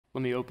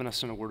Let me open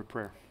us in a word of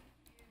prayer.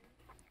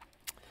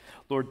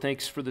 Lord,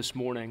 thanks for this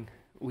morning.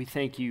 We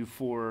thank you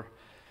for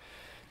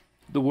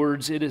the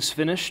words, "It is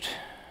finished,"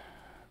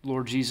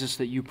 Lord Jesus,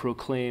 that you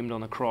proclaimed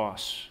on the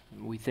cross.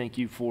 We thank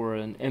you for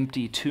an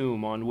empty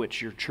tomb on which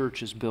your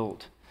church is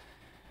built.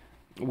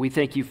 We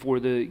thank you for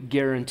the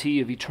guarantee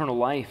of eternal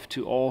life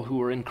to all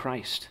who are in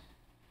Christ.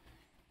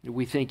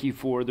 We thank you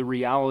for the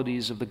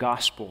realities of the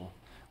gospel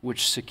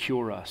which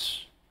secure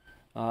us.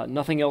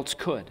 Nothing else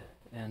could.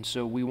 And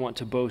so we want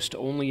to boast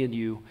only in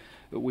you.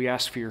 But we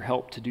ask for your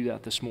help to do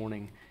that this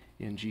morning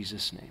in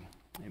Jesus' name.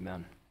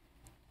 Amen.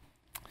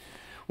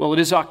 Well, it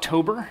is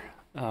October,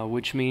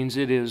 which means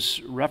it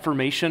is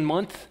Reformation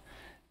Month,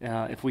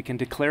 if we can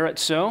declare it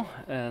so.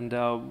 And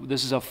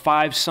this is a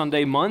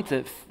 5-Sunday month.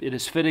 It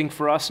is fitting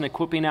for us in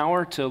Equipping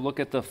Hour to look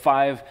at the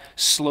 5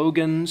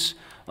 slogans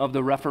of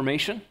the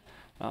Reformation.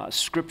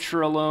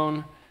 Scripture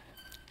alone,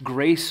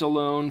 grace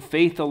alone,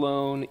 faith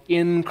alone,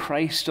 in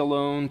Christ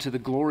alone, to the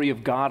glory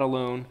of God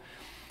alone.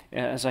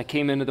 As I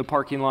came into the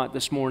parking lot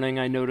this morning,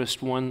 I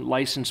noticed one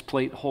license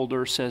plate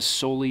holder says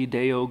Soli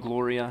Deo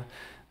Gloria.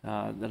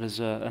 That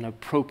is an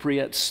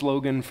appropriate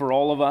slogan for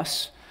all of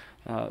us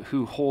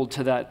who hold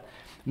to that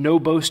no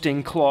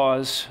boasting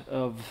clause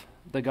of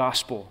the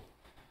gospel.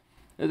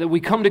 That we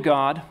come to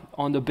God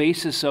on the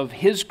basis of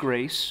His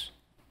grace,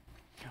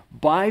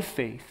 by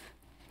faith,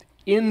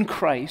 in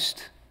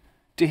Christ,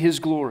 to His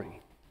glory.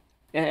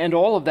 And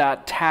all of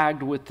that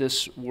tagged with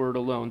this word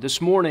alone. This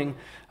morning,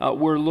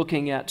 we're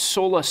looking at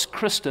Solus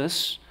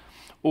Christus,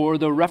 or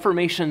the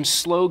Reformation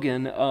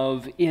slogan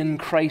of in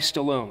Christ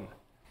alone.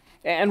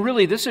 And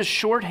really, this is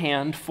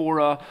shorthand for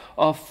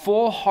a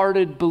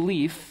full-hearted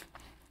belief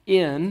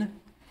in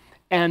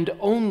and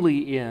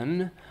only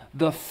in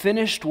the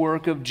finished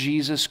work of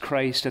Jesus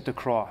Christ at the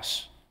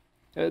cross.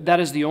 That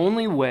is the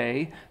only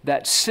way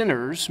that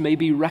sinners may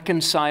be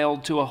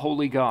reconciled to a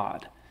holy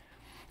God.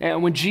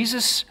 And when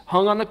Jesus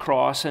hung on the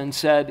cross and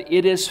said,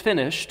 "It is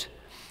finished,"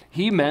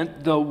 He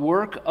meant the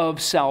work of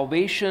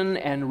salvation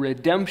and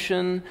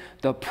redemption,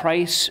 the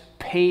price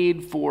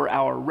paid for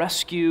our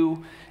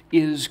rescue,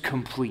 is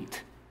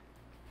complete.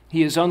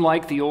 He is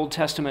unlike the Old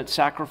Testament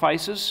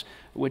sacrifices,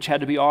 which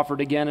had to be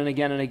offered again and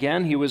again and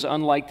again. He was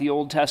unlike the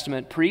Old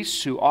Testament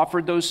priests who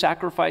offered those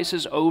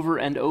sacrifices over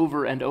and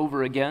over and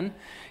over again.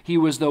 He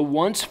was the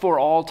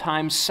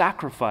once-for-all-time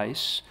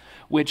sacrifice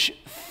which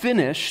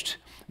finished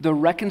the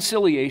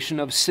reconciliation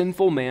of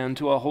sinful man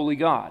to a holy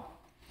God.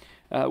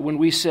 When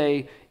we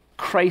say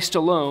Christ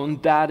alone,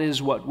 that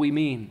is what we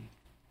mean.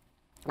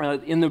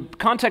 In the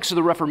context of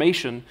the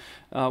Reformation,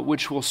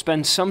 which we'll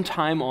spend some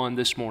time on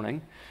this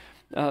morning,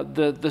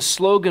 the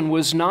slogan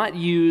was not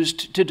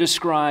used to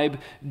describe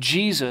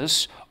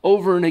Jesus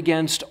over and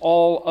against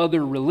all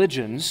other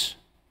religions.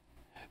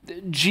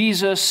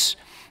 Jesus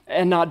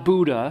and not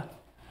Buddha,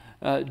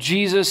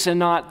 Jesus and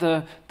not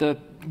the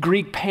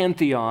Greek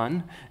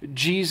pantheon,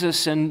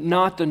 Jesus and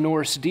not the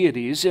Norse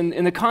deities.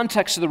 In the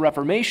context of the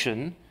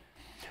Reformation,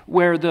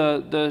 where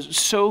the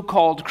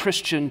so-called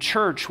Christian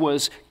church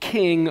was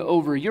king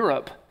over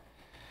Europe,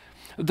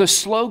 the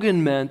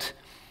slogan meant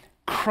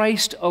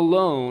Christ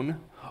alone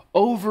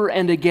over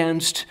and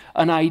against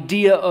an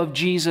idea of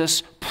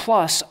Jesus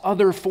plus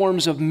other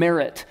forms of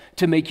merit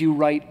to make you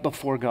right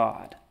before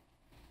God.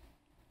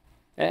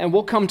 And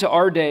we'll come to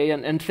our day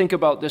and think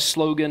about this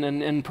slogan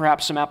and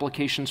perhaps some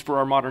applications for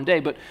our modern day.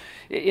 But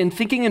in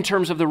thinking in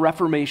terms of the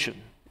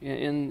Reformation,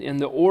 in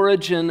the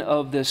origin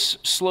of this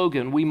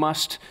slogan, we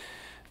must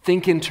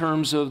think in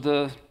terms of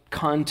the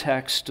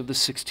context of the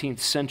 16th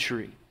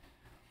century.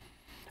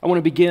 I want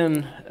to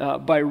begin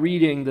by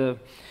reading the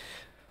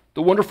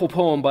wonderful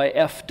poem by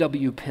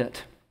F.W.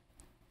 Pitt.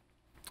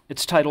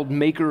 It's titled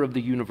 "Maker of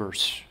the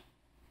Universe."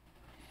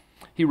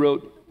 He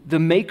wrote, "The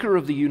Maker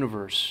of the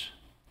universe,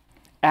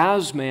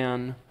 as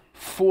man,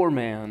 for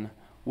man,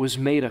 was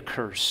made a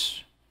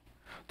curse.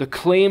 The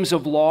claims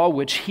of law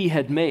which He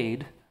had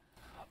made,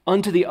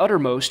 unto the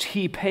uttermost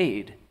He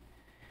paid.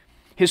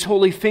 His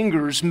holy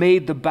fingers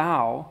made the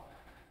bough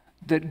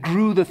that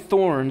grew the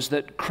thorns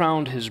that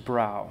crowned His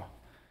brow.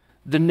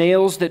 The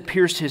nails that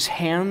pierced His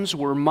hands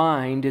were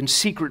mined, in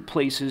secret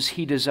places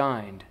He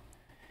designed.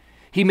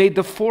 He made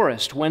the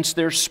forest whence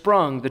there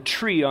sprung the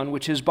tree on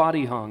which His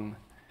body hung.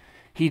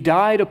 He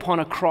died upon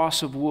a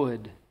cross of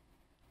wood,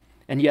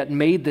 and yet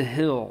made the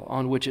hill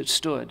on which it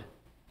stood.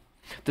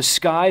 The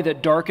sky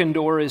that darkened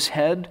o'er His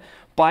head,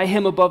 by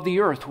Him above the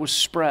earth was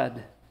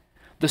spread.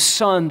 The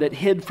sun that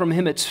hid from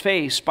Him its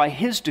face, by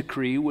His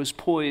decree was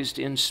poised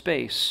in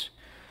space.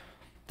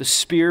 The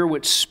spear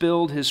which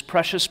spilled His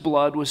precious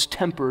blood was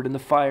tempered in the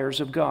fires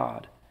of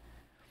God.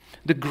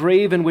 The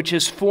grave in which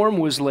His form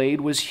was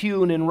laid was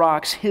hewn in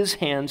rocks His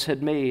hands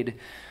had made.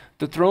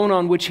 The throne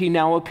on which He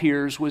now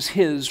appears was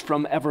His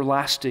from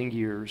everlasting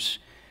years.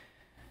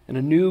 And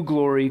a new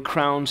glory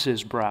crowns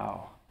His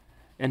brow,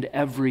 and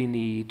every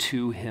knee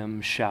to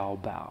Him shall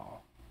bow."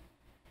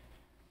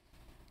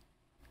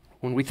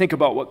 When we think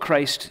about what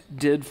Christ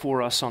did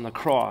for us on the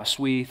cross,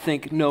 we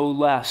think no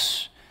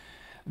less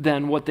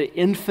than what the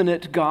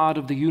infinite God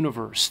of the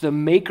universe, the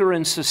maker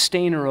and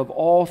sustainer of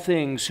all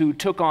things, who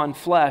took on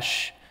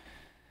flesh,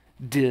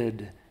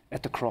 did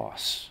at the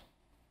cross.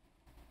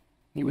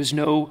 He was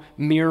no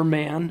mere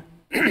man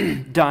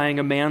dying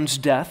a man's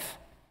death.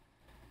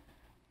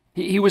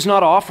 He was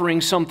not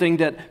offering something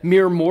that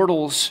mere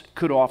mortals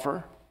could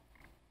offer.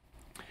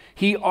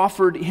 He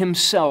offered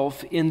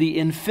himself in the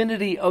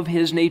infinity of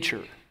his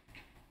nature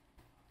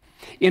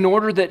in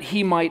order that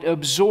he might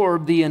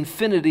absorb the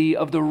infinity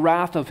of the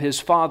wrath of his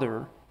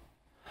Father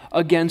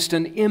against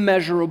an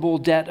immeasurable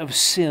debt of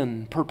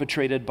sin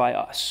perpetrated by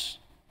us.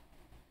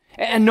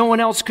 And no one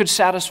else could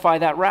satisfy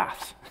that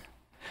wrath.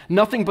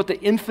 Nothing but the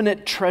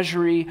infinite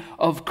treasury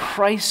of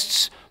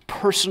Christ's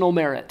personal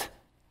merit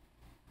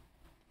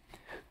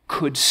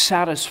could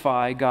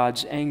satisfy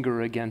God's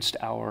anger against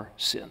our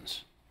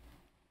sins.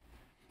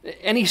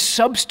 Any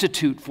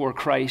substitute for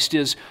Christ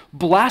is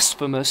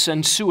blasphemous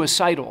and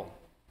suicidal.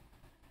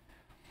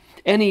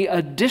 Any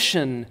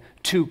addition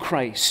to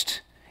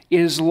Christ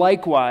is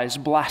likewise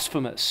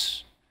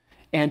blasphemous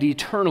and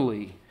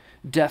eternally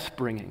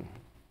death-bringing.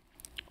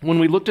 When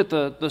we looked at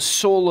the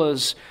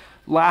solas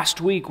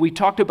last week, we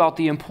talked about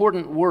the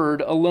important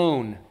word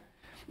alone.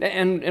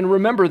 And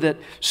remember that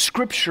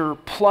Scripture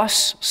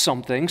plus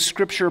something,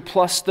 Scripture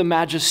plus the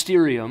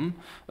magisterium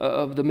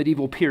of the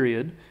medieval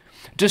period,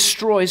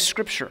 destroys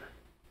Scripture.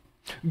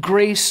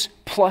 Grace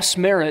plus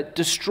merit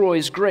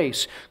destroys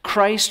grace.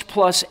 Christ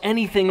plus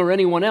anything or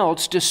anyone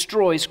else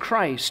destroys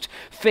Christ.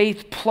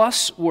 Faith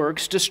plus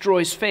works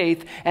destroys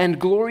faith. And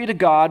glory to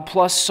God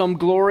plus some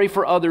glory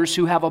for others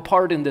who have a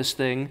part in this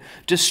thing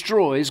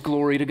destroys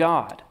glory to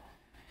God.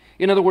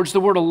 In other words, the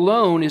word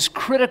alone is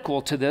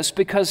critical to this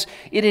because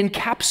it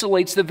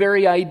encapsulates the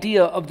very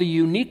idea of the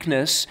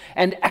uniqueness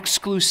and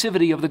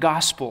exclusivity of the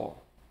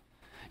gospel.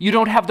 You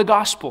don't have the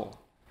gospel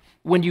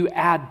when you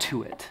add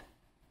to it.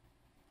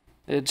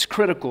 It's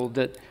critical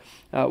that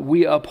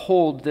we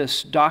uphold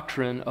this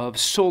doctrine of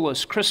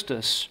solus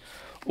Christus,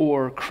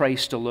 or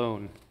Christ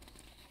alone.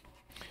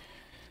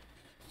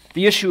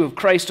 The issue of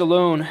Christ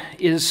alone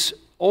is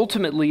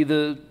ultimately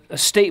a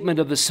statement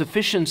of the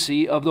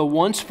sufficiency of the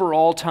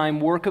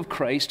once-for-all-time work of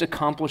Christ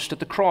accomplished at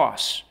the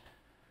cross.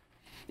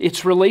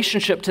 Its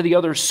relationship to the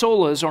other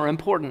solas are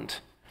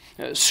important.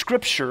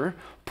 Scripture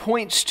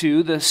points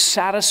to the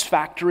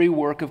satisfactory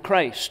work of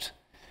Christ.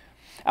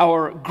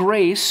 Our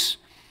grace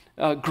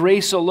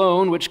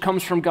alone, which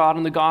comes from God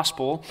in the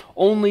gospel,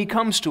 only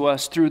comes to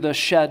us through the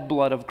shed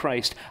blood of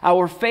Christ.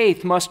 Our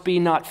faith must be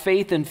not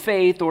faith in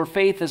faith or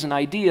faith as an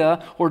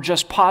idea or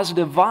just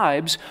positive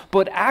vibes,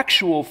 but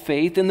actual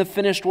faith in the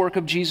finished work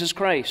of Jesus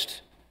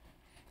Christ.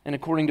 And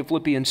according to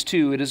Philippians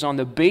 2, it is on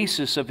the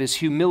basis of his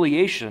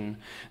humiliation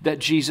that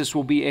Jesus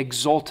will be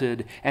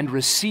exalted and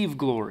receive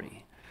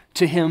glory.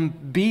 To him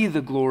be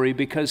the glory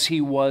because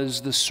he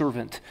was the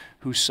servant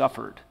who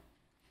suffered.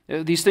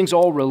 These things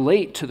all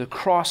relate to the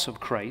cross of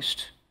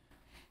Christ.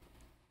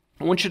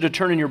 I want you to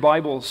turn in your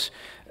Bibles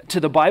to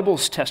the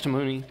Bible's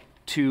testimony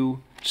to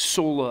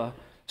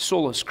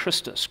solus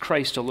Christus,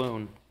 Christ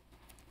alone.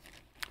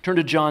 Turn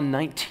to John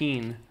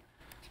 19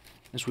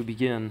 as we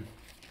begin.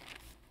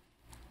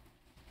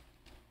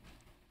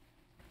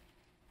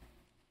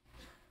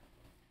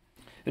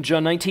 In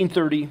John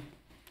 19:30,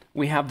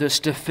 we have this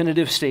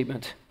definitive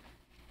statement.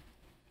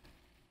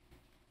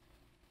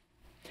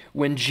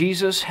 When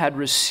Jesus had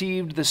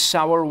received the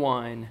sour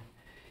wine,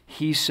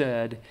 he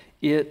said,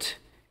 "It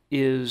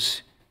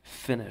is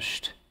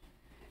finished."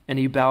 And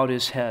he bowed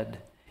his head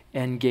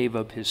and gave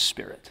up his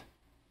spirit.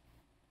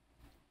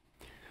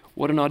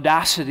 What an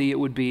audacity it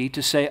would be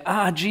to say,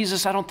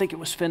 Jesus, I don't think it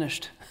was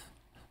finished.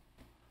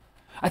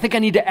 I think I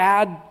need to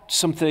add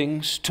some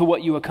things to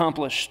what you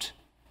accomplished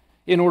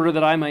in order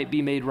that I might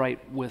be made right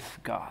with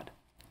God.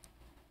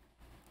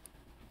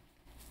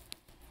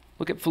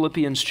 Look at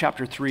Philippians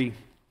chapter 3.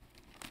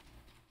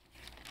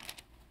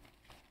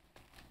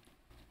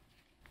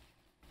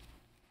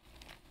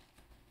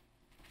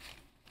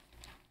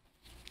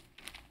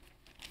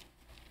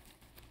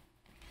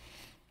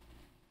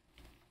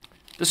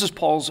 This is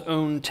Paul's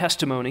own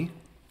testimony.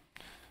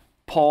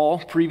 Paul,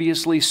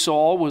 previously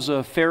Saul, was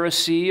a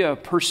Pharisee, a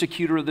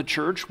persecutor of the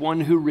church,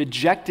 one who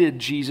rejected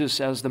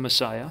Jesus as the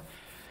Messiah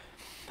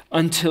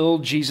until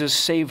Jesus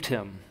saved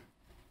him.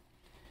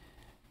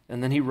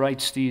 And then he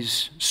writes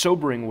these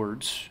sobering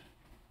words.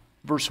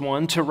 Verse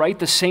 1, "To write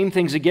the same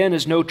things again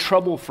is no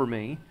trouble for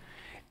me,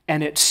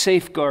 and it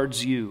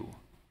safeguards you.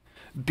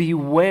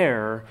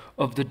 Beware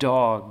of the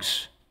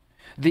dogs,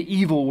 the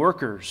evil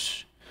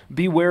workers.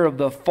 Beware of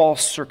the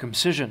false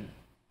circumcision.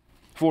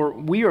 For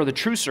we are the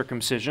true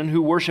circumcision who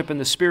worship in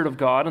the Spirit of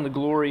God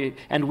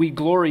and we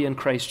glory in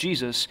Christ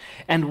Jesus,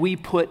 and we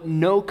put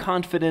no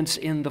confidence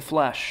in the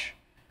flesh.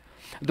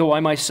 Though I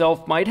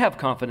myself might have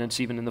confidence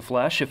even in the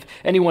flesh, if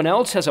anyone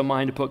else has a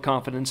mind to put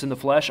confidence in the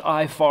flesh,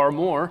 I far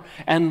more."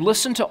 And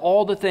listen to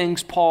all the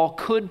things Paul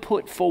could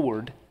put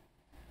forward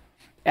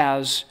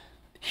as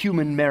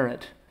human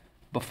merit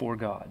before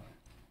God.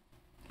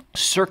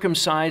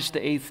 Circumcised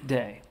the 8th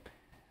day.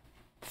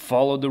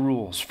 followed the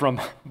rules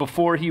from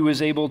before he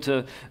was able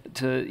to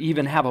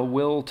even have a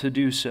will to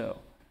do so.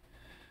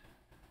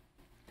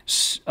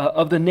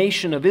 Of the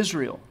nation of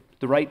Israel,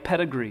 the right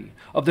pedigree.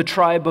 Of the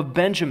tribe of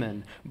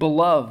Benjamin,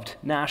 beloved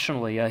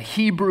nationally, a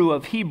Hebrew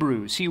of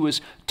Hebrews. He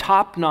was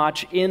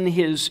top-notch in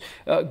his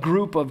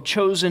group of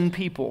chosen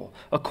people.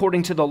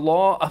 According to the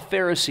law, a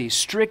Pharisee,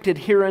 strict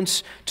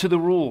adherence to the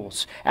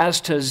rules. As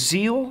to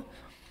zeal,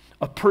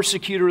 a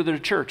persecutor of the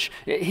church.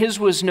 His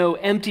was no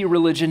empty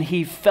religion.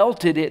 He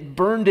felt it. It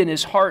burned in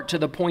his heart to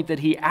the point that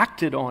he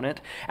acted on it.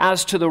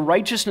 As to the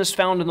righteousness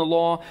found in the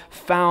law,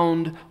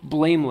 found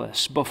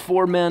blameless.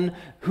 Before men,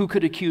 who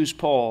could accuse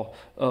Paul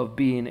of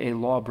being a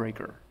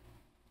lawbreaker?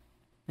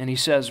 And he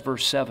says,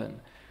 verse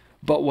 7,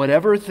 but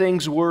whatever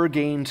things were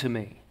gained to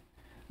me,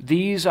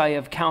 these I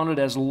have counted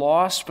as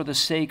loss for the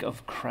sake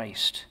of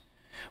Christ.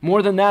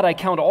 More than that, I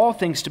count all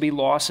things to be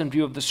loss in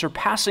view of the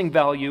surpassing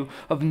value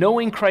of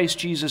knowing Christ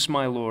Jesus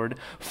my Lord,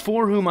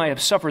 for whom I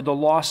have suffered the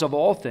loss of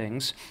all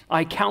things.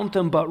 I count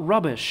them but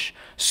rubbish,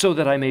 so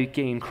that I may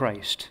gain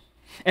Christ,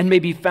 and may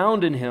be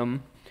found in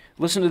him,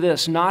 listen to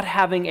this, not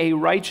having a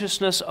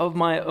righteousness of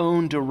my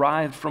own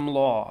derived from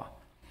law,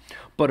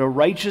 but a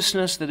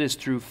righteousness that is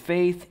through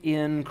faith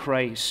in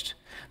Christ,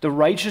 the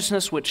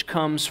righteousness which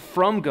comes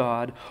from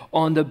God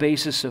on the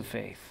basis of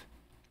faith,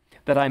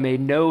 that I may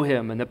know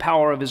him and the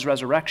power of his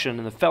resurrection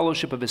and the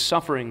fellowship of his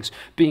sufferings,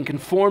 being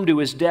conformed to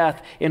his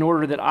death, in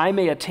order that I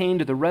may attain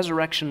to the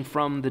resurrection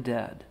from the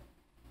dead.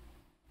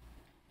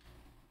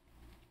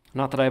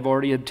 Not that I have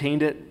already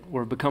obtained it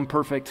or become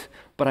perfect,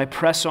 but I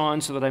press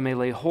on so that I may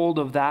lay hold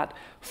of that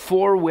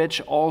for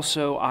which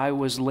also I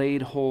was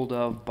laid hold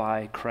of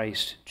by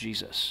Christ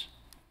Jesus.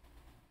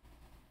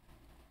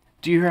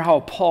 Do you hear how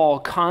Paul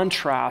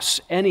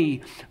contrasts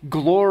any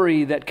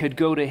glory that could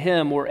go to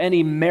him or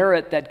any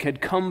merit that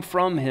could come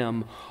from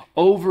him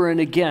over and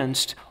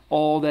against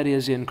all that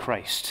is in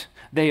Christ?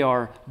 They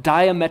are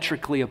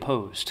diametrically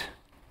opposed.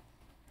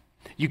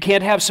 You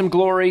can't have some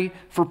glory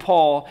for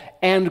Paul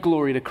and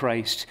glory to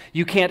Christ.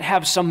 You can't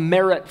have some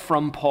merit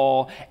from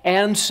Paul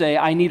and say,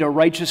 I need a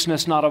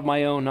righteousness not of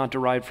my own, not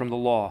derived from the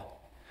law,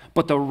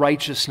 but the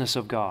righteousness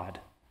of God.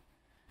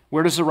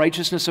 Where does the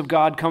righteousness of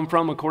God come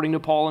from, according to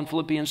Paul in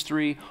Philippians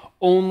 3?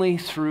 Only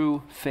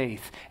through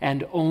faith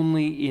and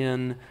only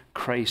in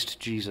Christ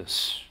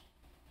Jesus.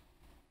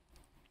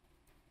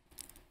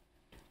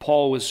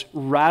 Paul was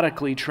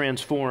radically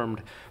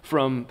transformed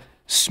from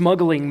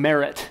smuggling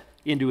merit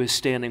into his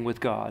standing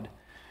with God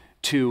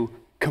to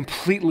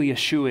completely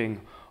eschewing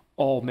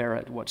all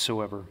merit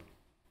whatsoever.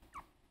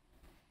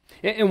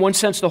 In one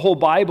sense, the whole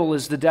Bible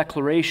is the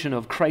declaration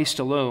of Christ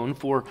alone,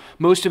 for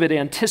most of it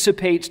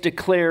anticipates,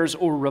 declares,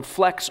 or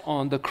reflects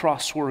on the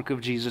cross work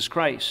of Jesus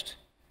Christ.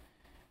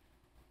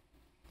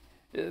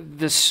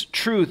 This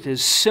truth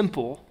is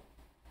simple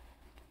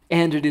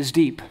and it is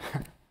deep.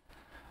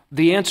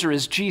 The answer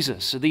is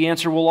Jesus. The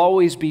answer will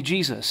always be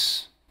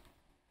Jesus.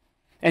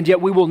 And yet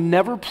we will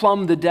never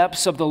plumb the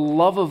depths of the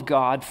love of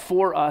God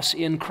for us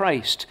in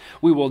Christ.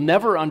 We will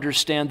never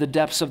understand the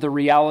depths of the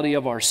reality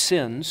of our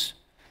sins.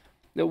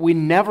 That we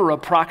never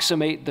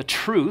approximate the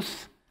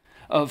truth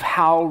of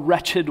how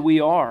wretched we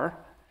are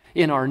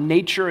in our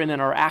nature and in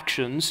our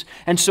actions,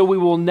 and so we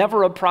will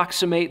never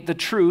approximate the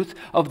truth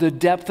of the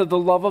depth of the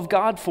love of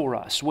God for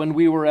us. When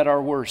we were at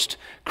our worst,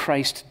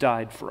 Christ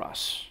died for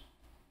us.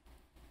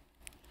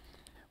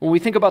 When we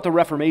think about the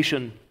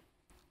Reformation,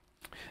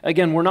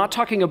 again, we're not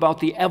talking about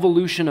the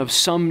evolution of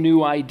some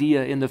new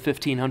idea in the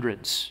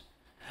 1500s.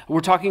 We're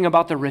talking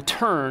about the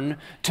return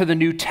to the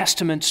New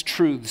Testament's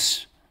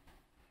truths.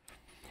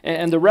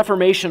 And the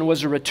Reformation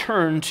was a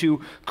return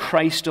to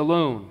Christ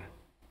alone.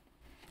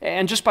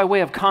 And just by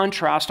way of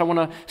contrast, I want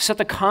to set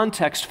the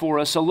context for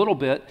us a little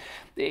bit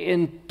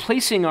in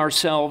placing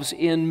ourselves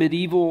in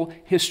medieval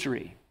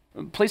history,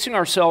 placing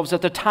ourselves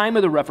at the time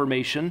of the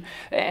Reformation,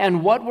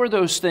 and what were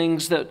those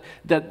things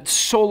that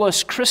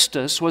Solus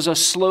Christus was a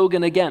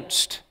slogan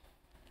against?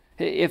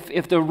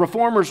 If the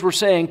Reformers were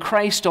saying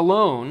Christ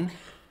alone,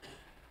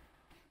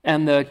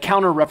 and the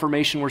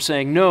Counter-Reformation were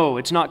saying, no,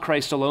 it's not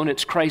Christ alone,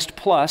 it's Christ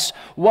plus.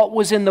 What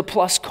was in the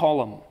plus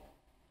column?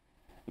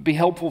 It'd be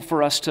helpful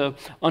for us to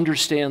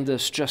understand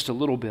this just a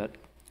little bit.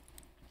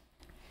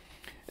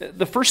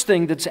 The first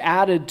thing that's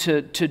added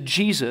to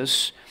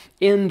Jesus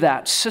in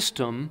that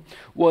system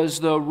was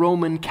the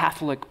Roman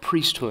Catholic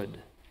priesthood.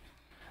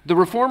 The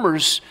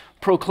Reformers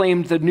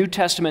proclaimed the New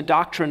Testament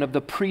doctrine of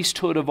the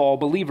priesthood of all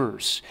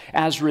believers.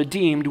 As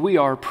redeemed, we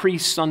are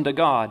priests unto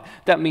God.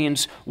 That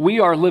means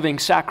we are living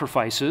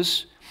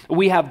sacrifices.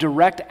 We have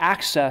direct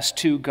access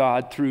to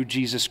God through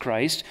Jesus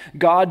Christ.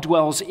 God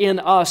dwells in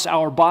us.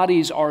 Our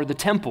bodies are the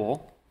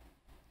temple.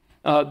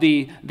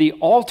 The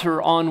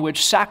altar on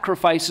which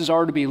sacrifices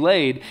are to be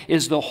laid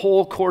is the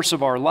whole course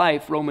of our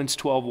life, Romans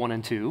 12, 1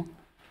 and 2.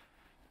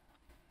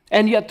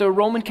 And yet the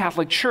Roman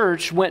Catholic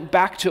Church went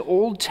back to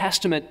Old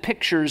Testament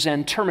pictures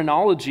and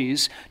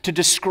terminologies to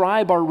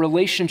describe our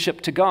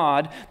relationship to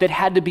God that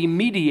had to be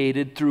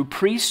mediated through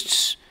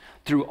priests,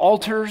 through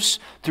altars,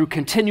 through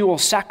continual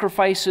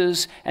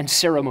sacrifices and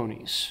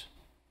ceremonies.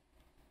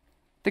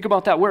 Think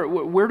about that.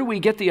 Where do we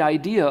get the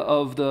idea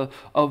of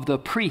the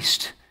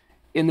priest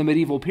in the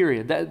medieval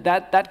period?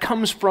 That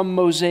comes from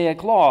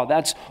Mosaic law.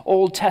 That's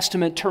Old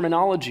Testament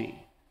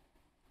terminology.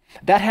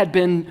 That had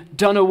been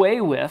done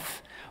away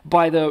with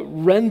by the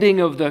rending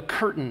of the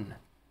curtain,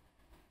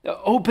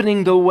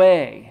 opening the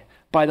way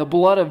by the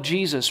blood of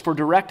Jesus for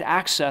direct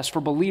access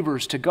for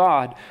believers to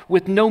God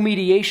with no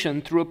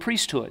mediation through a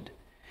priesthood.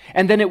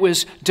 And then it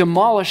was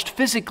demolished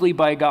physically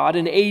by God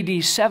in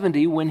AD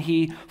 70 when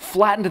he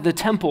flattened the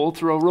temple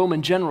through a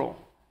Roman general.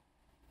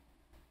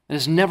 It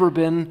has never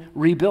been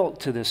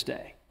rebuilt to this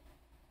day.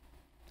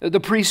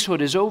 The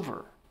priesthood is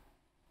over.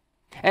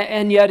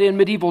 And yet in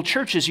medieval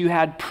churches you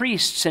had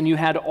priests and you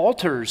had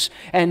altars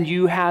and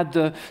you had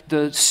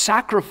the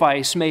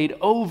sacrifice made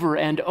over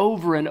and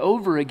over and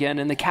over again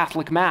in the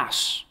Catholic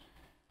Mass.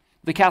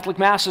 The Catholic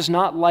Mass is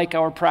not like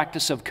our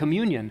practice of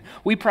communion.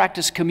 We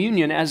practice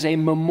communion as a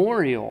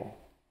memorial.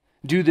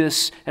 Do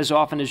this as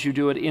often as you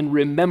do it in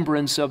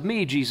remembrance of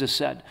me, Jesus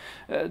said.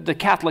 The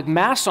Catholic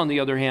Mass, on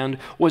the other hand,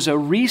 was a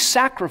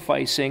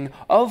re-sacrificing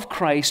of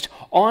Christ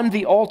on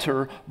the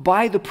altar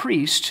by the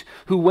priest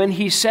who, when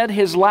he said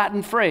his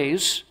Latin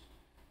phrase,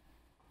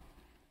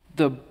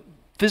 the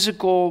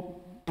physical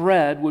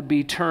bread would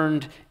be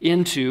turned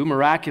into,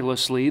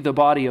 miraculously, the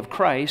body of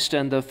Christ,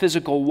 and the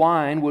physical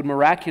wine would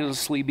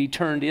miraculously be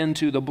turned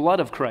into the blood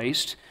of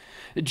Christ.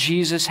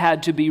 Jesus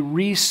had to be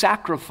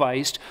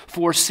re-sacrificed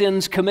for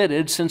sins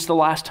committed since the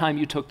last time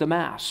you took the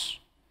Mass.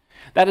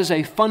 That is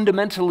a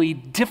fundamentally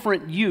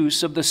different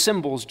use of the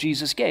symbols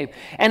Jesus gave,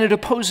 and it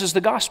opposes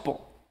the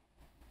gospel.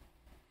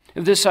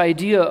 This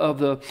idea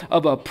of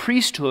a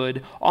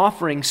priesthood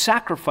offering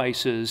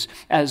sacrifices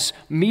as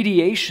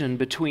mediation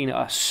between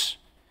us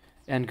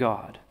and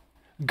God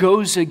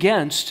goes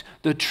against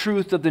the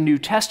truth of the New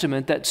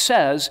Testament that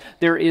says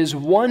there is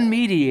one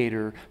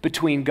mediator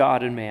between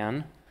God and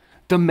man,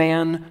 the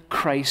man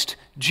Christ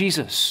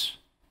Jesus.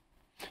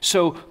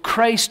 So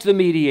Christ the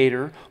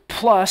mediator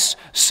plus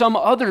some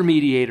other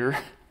mediator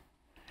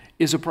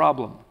is a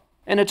problem.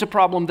 And it's a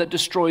problem that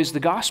destroys the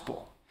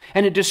gospel.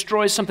 And it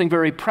destroys something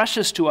very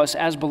precious to us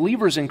as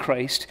believers in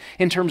Christ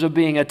in terms of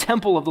being a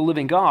temple of the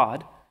living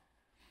God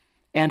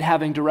and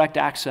having direct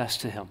access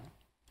to him.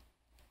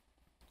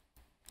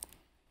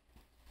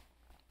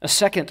 A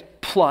second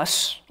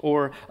plus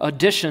or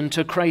addition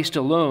to Christ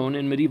alone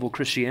in medieval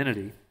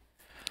Christianity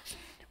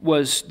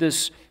was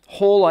this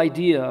whole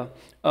idea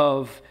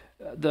of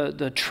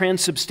the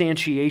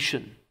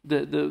transubstantiation,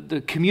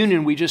 the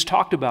communion we just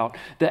talked about,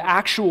 the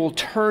actual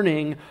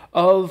turning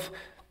of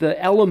the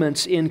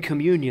elements in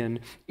communion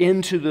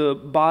into the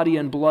body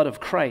and blood of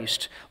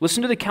Christ.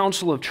 Listen to the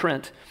Council of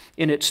Trent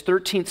in its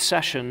 13th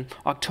session,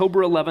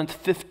 October 11th,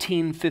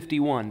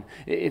 1551.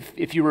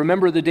 If you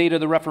remember the date of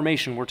the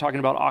Reformation, we're talking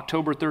about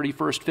October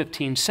 31st,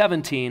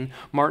 1517,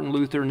 Martin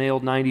Luther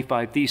nailed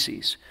 95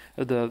 theses.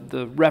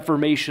 The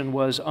Reformation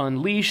was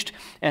unleashed,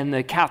 and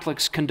the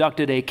Catholics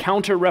conducted a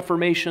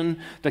counter-Reformation.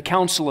 The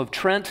Council of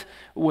Trent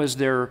was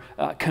their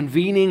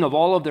convening of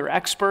all of their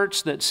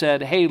experts that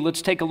said, hey,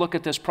 let's take a look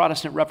at this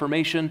Protestant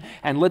Reformation,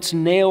 and let's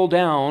nail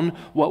down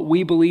what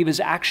we believe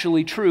is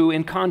actually true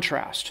in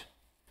contrast.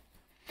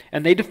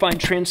 And they defined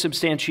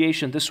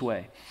transubstantiation this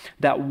way: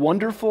 that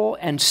wonderful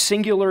and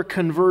singular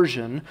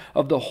conversion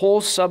of the whole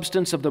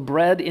substance of the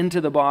bread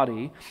into the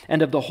body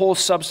and of the whole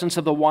substance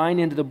of the wine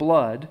into the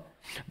blood,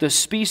 the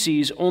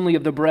species only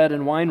of the bread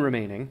and wine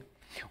remaining,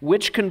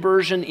 which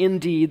conversion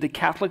indeed the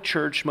Catholic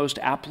Church most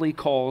aptly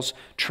calls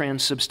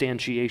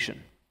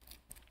transubstantiation.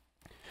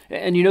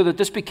 And you know that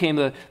this became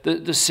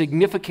the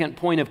significant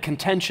point of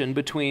contention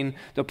between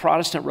the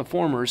Protestant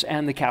reformers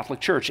and the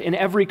Catholic Church in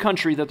every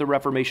country that the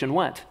Reformation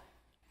went.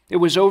 It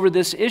was over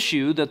this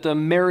issue that the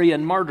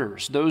Marian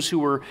martyrs, those who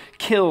were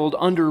killed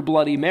under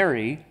Bloody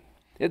Mary,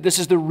 this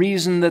is the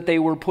reason that they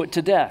were put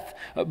to death,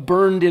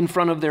 burned in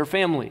front of their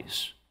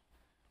families.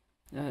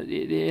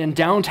 In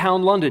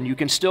downtown London, you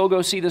can still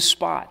go see the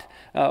spot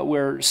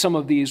where some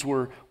of these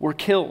were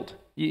killed.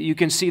 You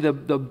can see the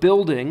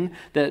building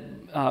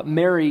that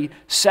Mary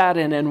sat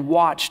in and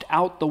watched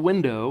out the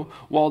window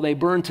while they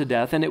burned to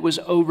death, and it was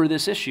over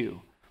this issue.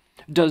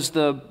 Does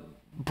the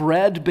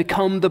bread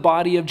become the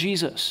body of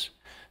Jesus?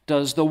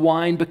 Does the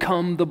wine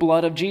become the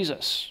blood of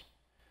Jesus?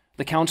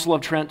 The Council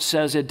of Trent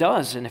says it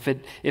does, and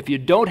if you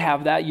don't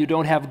have that, you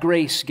don't have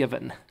grace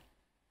given.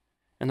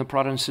 And the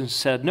Protestants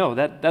said, no,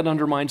 that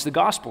undermines the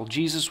gospel.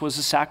 Jesus was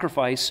a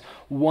sacrifice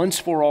once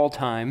for all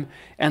time,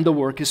 and the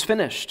work is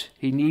finished.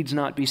 He needs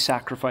not be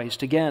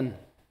sacrificed again.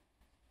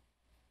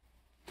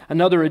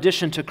 Another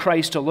addition to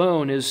Christ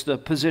alone is the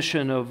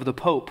position of the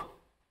Pope.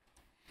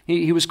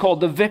 He was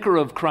called the Vicar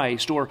of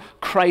Christ, or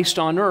Christ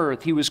on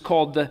earth. He was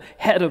called the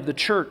head of the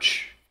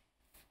church.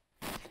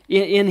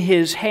 In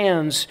his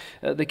hands,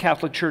 the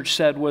Catholic Church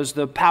said, was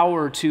the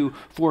power to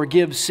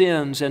forgive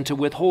sins and to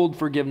withhold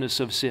forgiveness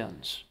of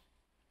sins.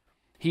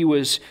 He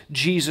was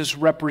Jesus'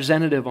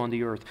 representative on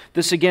the earth.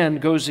 This again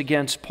goes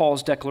against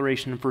Paul's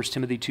declaration in 1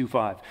 Timothy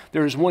 2:5.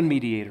 There is one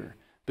mediator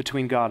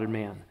between God and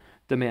man,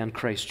 the man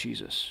Christ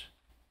Jesus.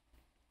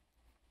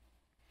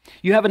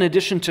 You have, in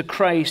addition to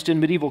Christ in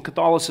medieval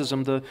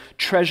Catholicism, the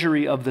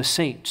treasury of the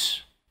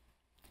saints.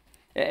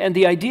 And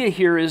the idea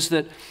here is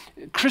that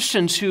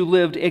Christians who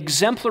lived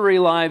exemplary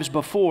lives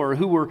before,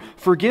 who were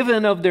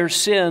forgiven of their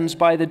sins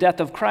by the death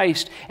of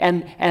Christ,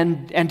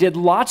 and did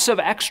lots of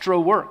extra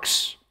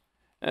works.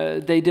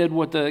 They did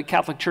what the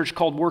Catholic Church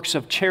called works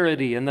of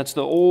charity, and that's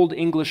the old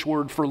English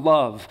word for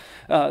love.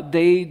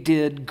 They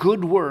did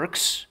good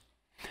works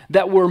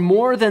that were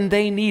more than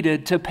they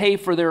needed to pay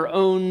for their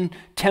own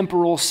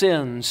temporal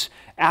sins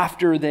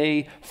after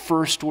they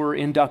first were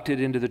inducted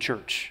into the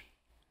church.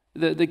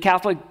 The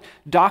Catholic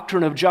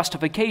doctrine of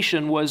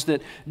justification was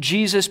that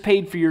Jesus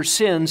paid for your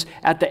sins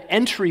at the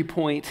entry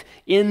point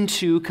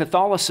into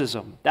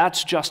Catholicism.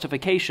 That's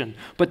justification.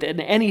 But that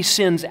any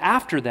sins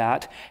after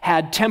that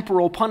had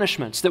temporal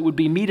punishments that would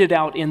be meted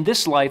out in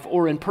this life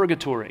or in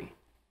purgatory.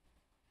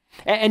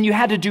 And you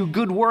had to do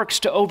good works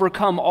to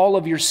overcome all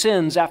of your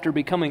sins after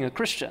becoming a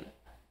Christian.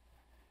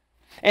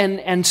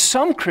 And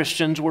some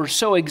Christians were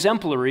so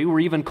exemplary, were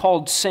even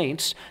called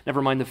saints,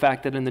 never mind the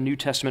fact that in the New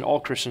Testament all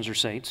Christians are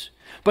saints,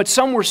 but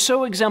some were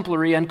so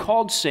exemplary and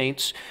called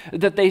saints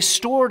that they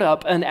stored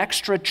up an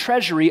extra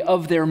treasury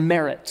of their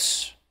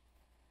merits.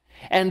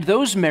 And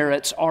those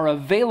merits are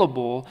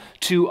available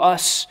to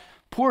us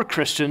poor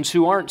Christians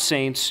who aren't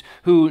saints,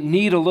 who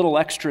need a little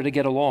extra to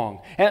get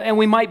along. And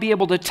we might be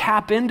able to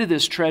tap into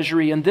this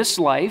treasury in this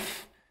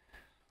life,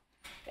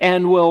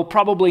 and we'll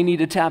probably need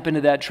to tap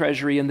into that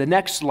treasury in the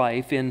next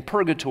life, in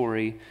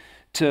purgatory,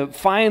 to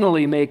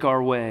finally make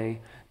our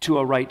way to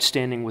a right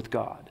standing with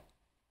God.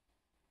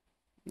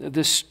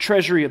 This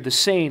treasury of the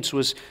saints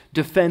was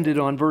defended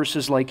on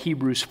verses like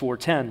Hebrews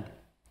 4:10,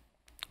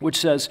 which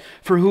says,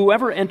 "For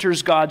whoever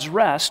enters God's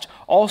rest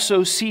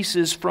also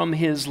ceases from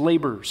his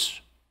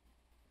labors."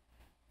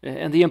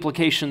 And the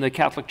implication the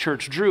Catholic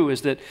Church drew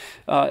is that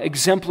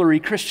exemplary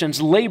Christians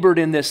labored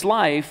in this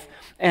life,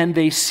 and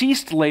they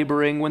ceased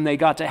laboring when they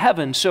got to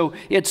heaven. So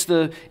it's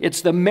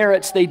the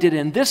merits they did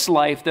in this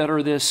life that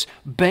are this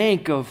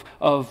bank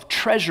of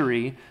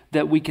treasury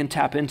that we can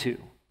tap into.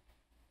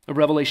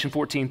 Revelation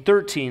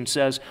 14:13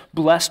 says,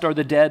 "Blessed are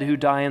the dead who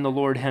die in the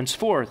Lord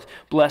henceforth.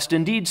 Blessed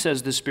indeed,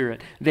 says the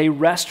Spirit. They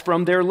rest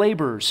from their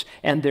labors,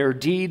 and their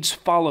deeds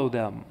follow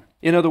them."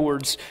 In other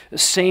words,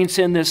 saints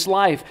in this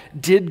life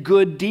did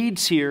good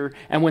deeds here,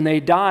 and when they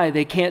die,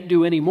 they can't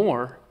do any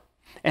more.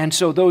 And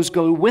so those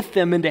go with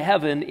them into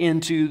heaven,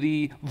 into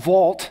the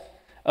vault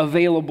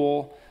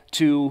available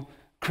to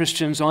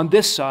Christians on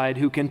this side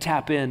who can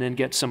tap in and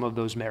get some of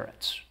those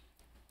merits.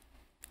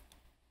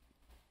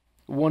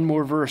 One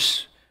more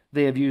verse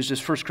they have used is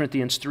 1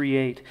 Corinthians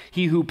 3:8.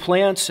 "He who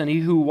plants and he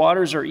who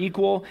waters are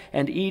equal,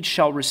 and each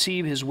shall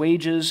receive his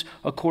wages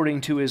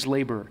according to his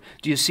labor."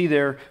 Do you see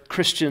there?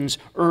 Christians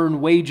earn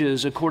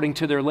wages according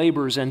to their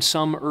labors, and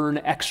some earn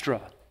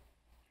extra.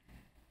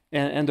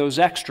 And those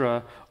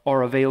extra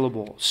are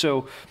available.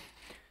 So,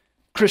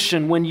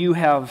 Christian, when you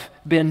have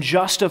been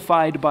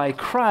justified by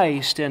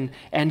Christ and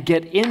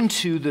get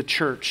into the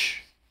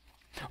church,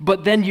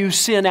 but then you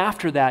sin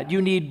after that, you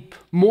need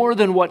more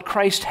than what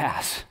Christ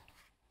has.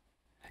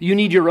 You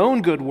need your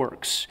own good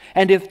works.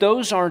 And if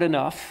those aren't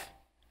enough,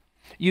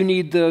 you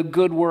need the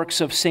good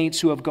works of saints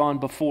who have gone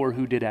before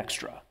who did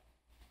extra.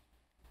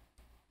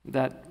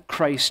 That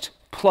Christ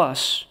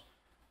plus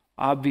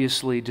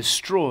obviously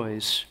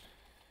destroys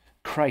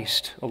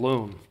Christ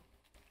alone.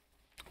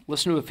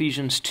 Listen to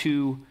Ephesians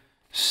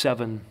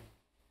 2:7.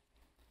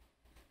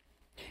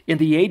 "In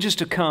the ages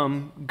to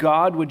come,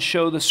 God would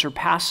show the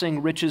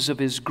surpassing riches of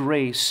his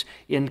grace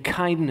in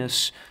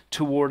kindness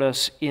toward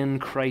us in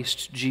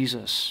Christ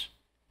Jesus."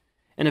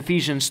 In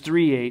Ephesians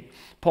 3:8,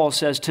 Paul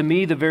says, "To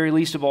me, the very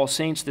least of all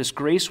saints, this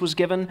grace was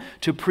given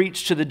to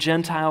preach to the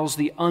Gentiles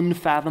the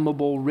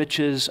unfathomable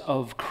riches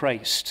of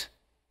Christ."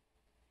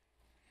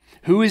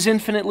 Who is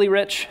infinitely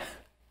rich?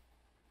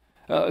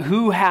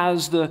 Who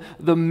has the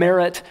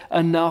merit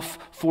enough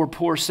for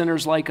poor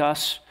sinners like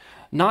us?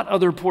 Not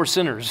other poor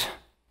sinners,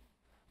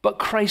 but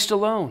Christ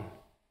alone.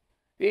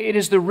 It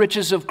is the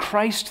riches of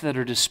Christ that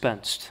are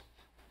dispensed,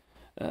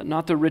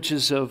 not the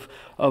riches of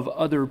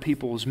other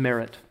people's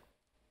merit.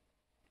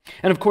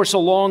 And of course,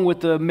 along with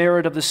the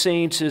merit of the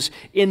saints is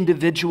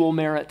individual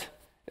merit.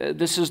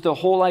 This is the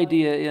whole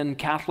idea in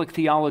Catholic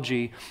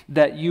theology,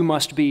 that you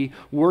must be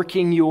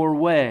working your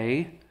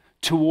way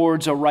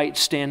towards a right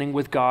standing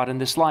with God in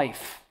this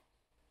life.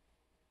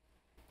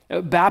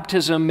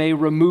 Baptism may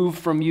remove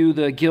from you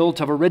the guilt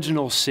of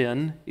original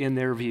sin, in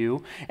their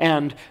view,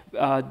 and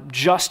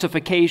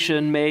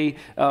justification may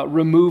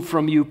remove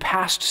from you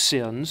past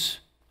sins,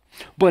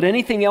 but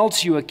anything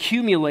else you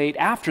accumulate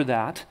after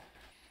that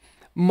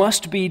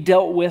must be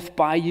dealt with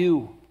by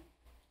you.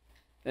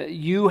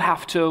 You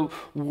have to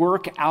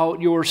work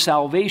out your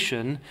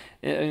salvation,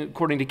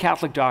 according to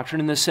Catholic doctrine,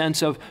 in the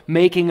sense of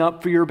making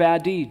up for your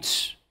bad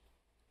deeds.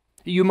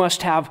 You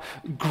must have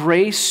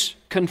grace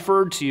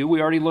conferred to you. We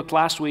already looked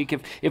last week,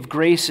 if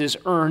grace is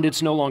earned,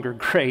 it's no longer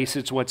grace,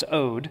 it's what's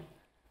owed.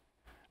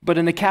 But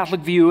in the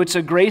Catholic view, it's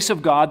a grace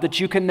of God that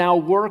you can now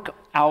work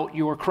out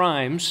your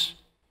crimes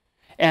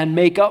and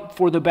make up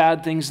for the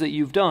bad things that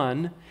you've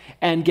done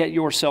and get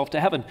yourself to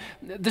heaven.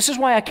 This is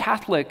why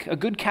a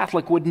good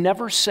Catholic would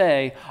never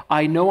say,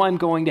 I know I'm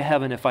going to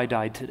heaven if I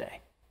died today.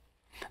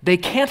 They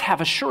can't have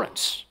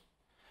assurance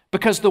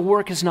because the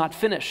work is not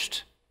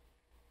finished.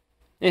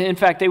 In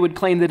fact, they would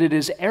claim that it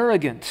is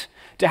arrogant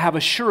to have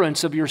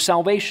assurance of your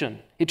salvation.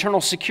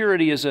 Eternal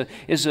security is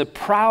a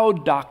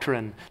proud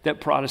doctrine that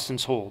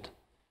Protestants hold.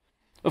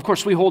 Of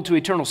course, we hold to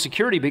eternal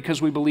security because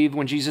we believe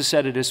when Jesus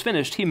said it is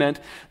finished, he meant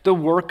the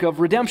work of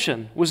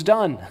redemption was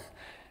done.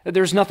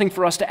 There's nothing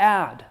for us to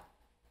add.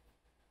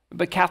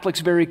 But Catholics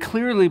very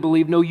clearly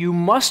believe, no, you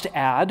must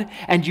add,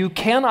 and you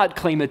cannot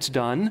claim it's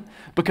done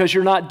because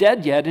you're not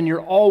dead yet and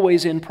you're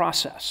always in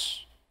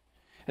process.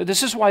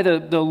 This is why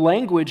the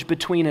language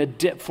between a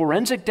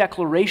forensic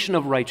declaration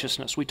of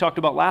righteousness, we talked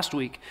about last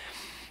week,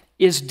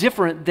 is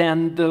different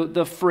than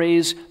the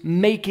phrase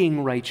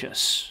making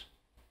righteous.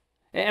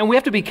 And we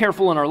have to be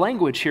careful in our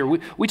language here.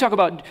 We talk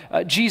about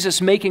Jesus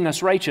making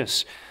us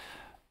righteous.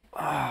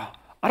 I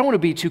don't want to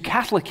be too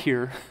Catholic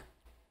here.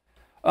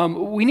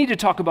 We need to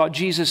talk about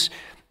Jesus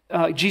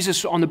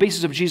on the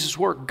basis of Jesus'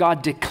 work,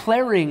 God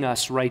declaring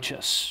us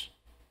righteous.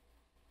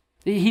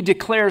 He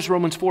declares,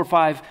 Romans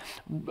 4:5,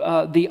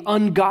 the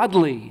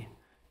ungodly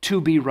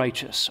to be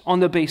righteous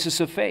on the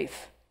basis of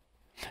faith.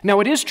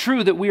 Now, it is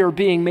true that we are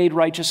being made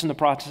righteous in the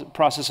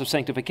process of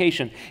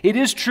sanctification. It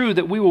is true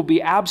that we will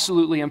be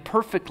absolutely and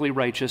perfectly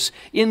righteous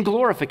in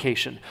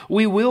glorification.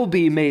 We will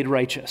be made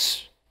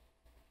righteous.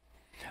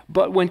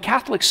 But when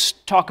Catholics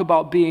talk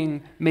about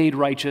being made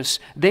righteous,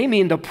 they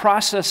mean the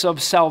process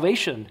of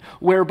salvation,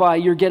 whereby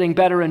you're getting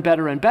better and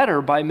better and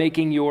better by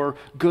making your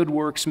good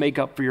works make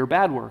up for your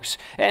bad works.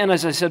 And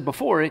as I said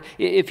before,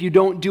 if you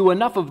don't do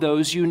enough of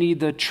those, you need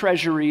the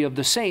treasury of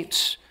the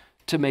saints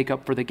to make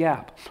up for the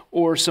gap,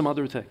 or some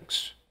other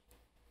things.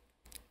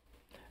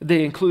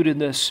 They include in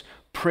this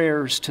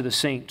prayers to the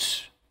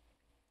saints.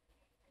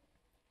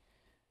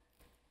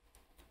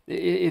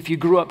 If you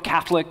grew up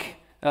Catholic,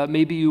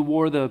 maybe you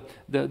wore the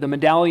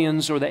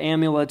medallions or the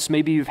amulets.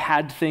 Maybe you've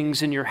had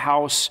things in your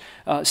house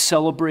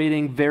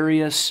celebrating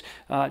various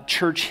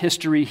church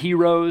history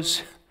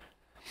heroes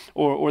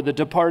or the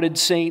departed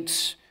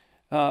saints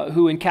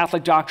who in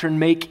Catholic doctrine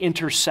make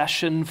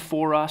intercession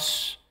for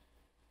us.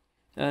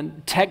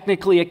 And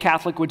technically a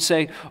Catholic would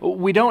say,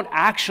 we don't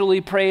actually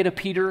pray to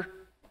Peter.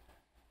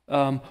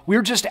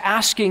 We're just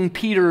asking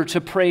Peter to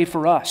pray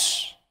for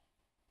us.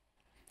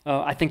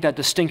 I think that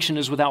distinction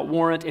is without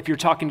warrant. If you're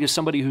talking to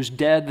somebody who's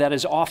dead, that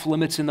is off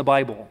limits in the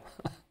Bible.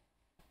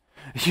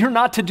 You're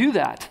not to do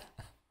that.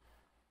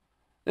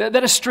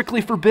 That is strictly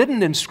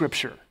forbidden in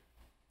Scripture.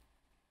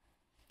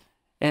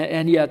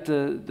 And yet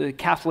the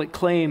Catholic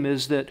claim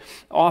is that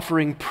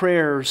offering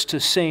prayers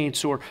to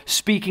saints or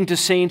speaking to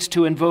saints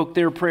to invoke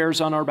their prayers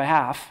on our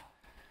behalf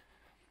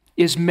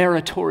is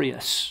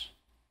meritorious.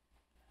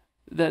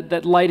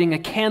 That lighting a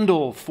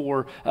candle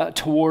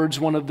towards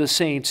one of the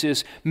saints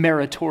is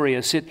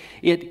meritorious.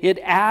 It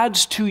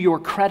adds to your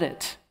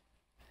credit,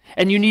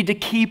 and you need to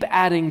keep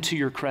adding to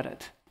your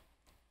credit.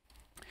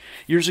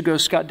 Years ago,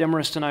 Scott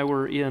Demarest and I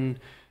were in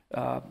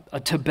a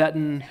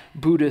Tibetan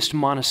Buddhist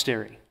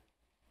monastery.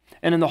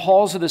 And in the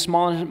halls of this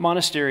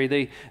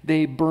monastery,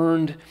 they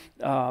burned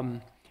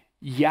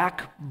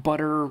yak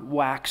butter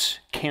wax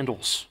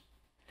candles.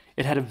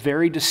 It had a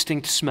very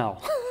distinct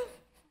smell.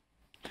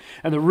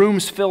 And the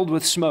room's filled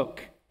with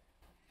smoke.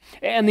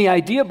 And the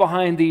idea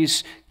behind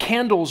these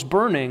candles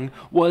burning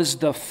was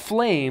the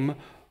flame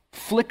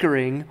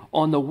flickering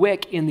on the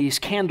wick in these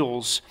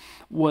candles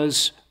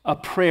was a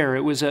prayer.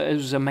 It was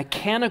a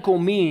mechanical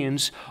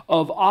means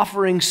of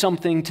offering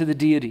something to the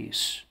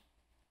deities.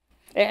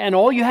 And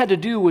all you had to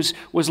do was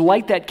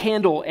light that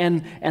candle,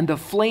 and the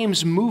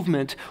flame's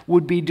movement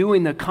would be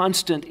doing the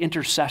constant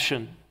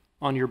intercession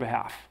on your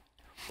behalf.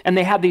 And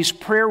they had these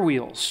prayer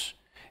wheels.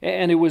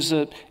 And it was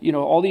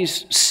all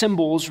these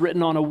symbols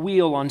written on a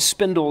wheel on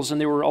spindles, and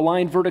they were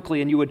aligned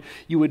vertically, and you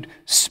would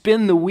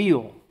spin the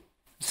wheel.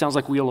 It sounds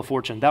like Wheel of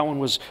Fortune. That one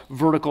was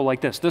vertical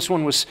like this. This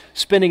one was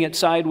spinning it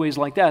sideways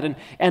like that.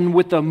 And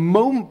with the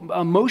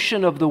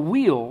motion of the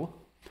wheel,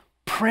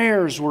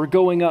 prayers were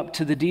going up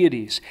to the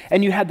deities.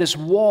 And you had this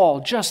wall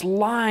just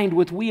lined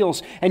with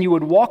wheels, and you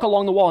would walk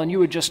along the wall, and you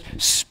would just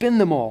spin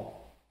them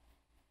all.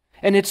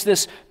 And it's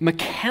this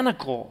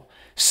mechanical,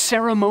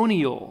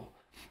 ceremonial,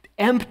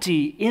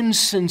 empty,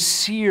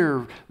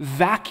 insincere,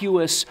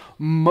 vacuous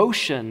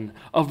motion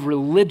of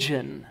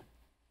religion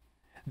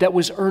that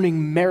was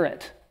earning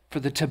merit for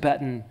the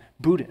Tibetan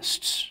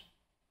Buddhists.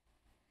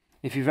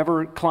 If you've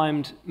ever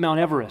climbed Mount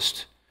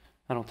Everest,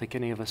 I don't think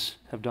any of us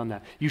have done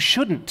that. You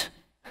shouldn't.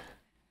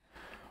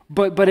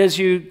 But as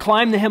you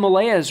climb the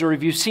Himalayas, or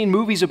if you've seen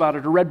movies about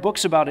it or read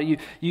books about it,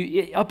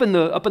 you up in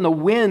the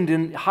wind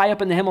and high up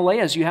in the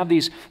Himalayas, you have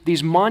these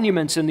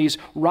monuments and these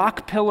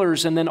rock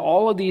pillars, and then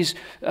all of these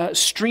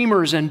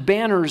streamers and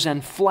banners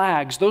and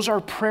flags. Those are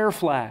prayer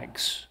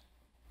flags.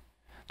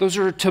 Those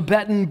are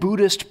Tibetan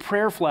Buddhist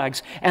prayer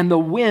flags. And the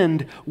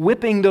wind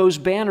whipping those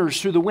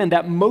banners through the wind,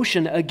 that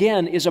motion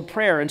again is a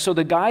prayer. And so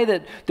the guy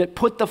that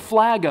put the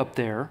flag up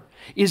there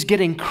is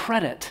getting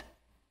credit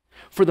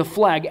for the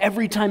flag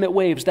every time it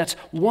waves. That's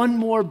one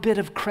more bit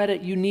of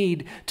credit you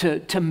need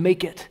to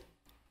make it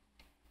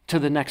to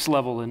the next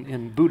level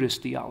in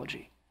Buddhist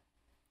theology.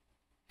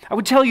 I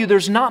would tell you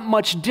there's not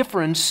much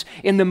difference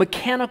in the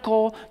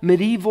mechanical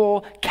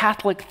medieval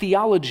Catholic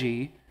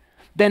theology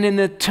than in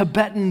the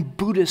Tibetan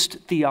Buddhist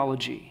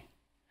theology.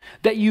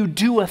 That you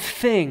do a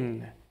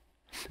thing,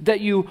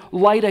 that you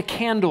light a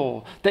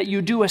candle, that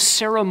you do a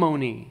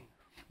ceremony,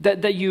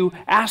 that you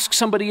ask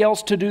somebody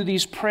else to do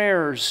these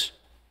prayers.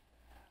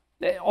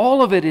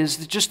 All of it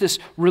is just this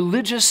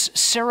religious,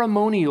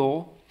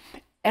 ceremonial,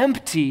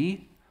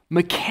 empty,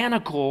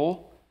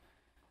 mechanical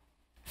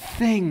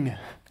thing,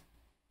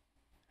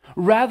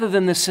 rather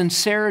than the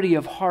sincerity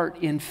of heart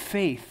in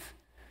faith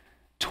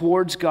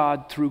towards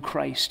God through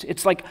Christ.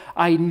 It's like,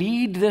 I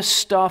need this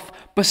stuff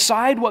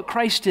beside what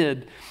Christ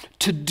did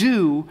to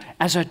do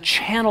as a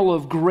channel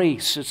of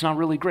grace. It's not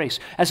really grace.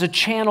 As a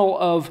channel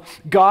of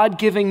God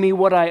giving me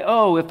what I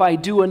owe if I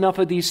do enough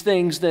of these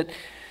things that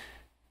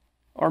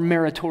are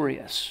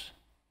meritorious.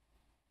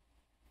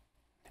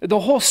 The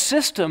whole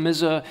system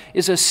is a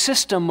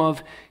system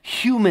of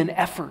human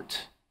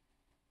effort.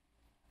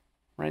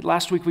 Right?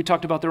 Last week we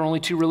talked about there are only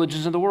two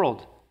religions in the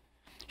world: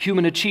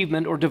 human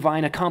achievement or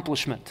divine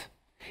accomplishment.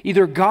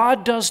 Either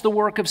God does the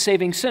work of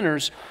saving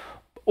sinners,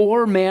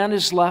 or man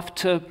is left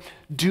to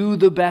do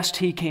the best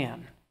he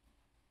can.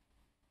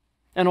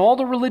 And all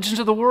the religions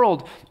of the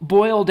world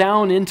boil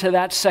down into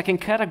that second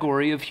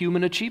category of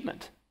human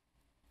achievement.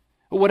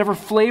 Whatever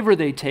flavor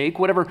they take,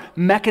 whatever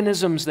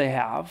mechanisms they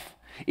have,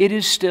 it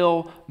is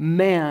still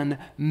man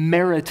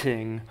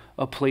meriting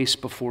a place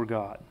before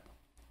God.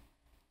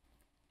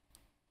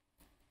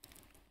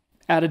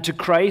 Added to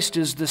Christ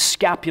is the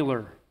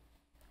scapular.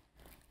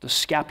 The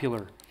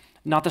scapular.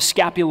 Not the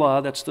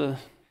scapula, that's the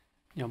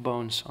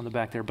bones on the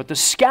back there. But the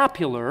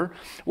scapular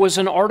was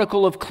an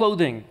article of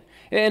clothing.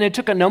 And it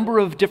took a number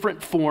of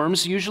different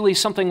forms, usually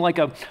something like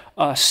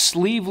a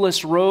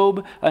sleeveless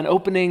robe, an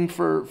opening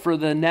for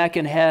the neck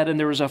and head, and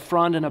there was a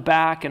front and a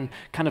back and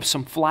kind of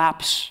some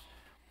flaps.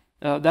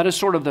 That is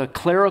sort of the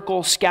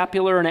clerical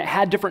scapular, and it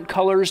had different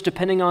colors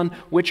depending on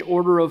which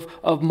order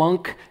of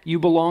monk you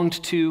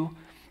belonged to.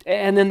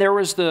 And then there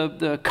was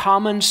the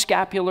common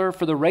scapular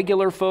for the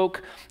regular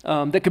folk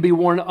that could be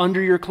worn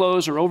under your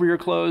clothes or over your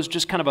clothes,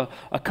 just kind of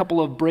a couple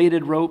of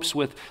braided ropes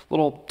with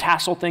little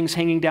tassel things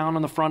hanging down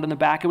on the front and the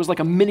back. It was like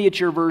a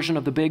miniature version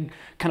of the big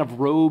kind of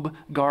robe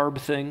garb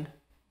thing.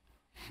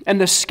 And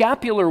the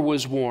scapular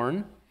was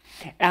worn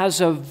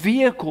as a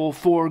vehicle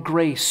for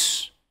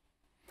grace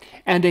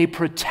and a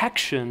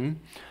protection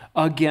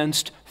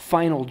against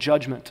final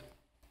judgment.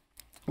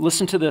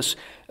 Listen to this.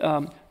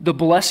 The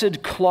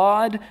blessed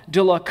Claude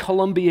de la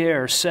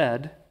Colombière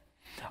said,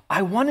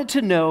 "I wanted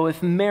to know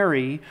if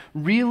Mary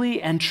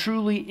really and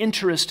truly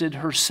interested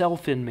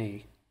herself in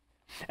me.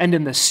 And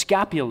in the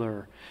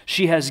scapular,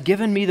 she has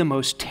given me the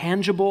most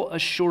tangible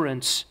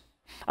assurance.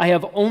 I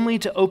have only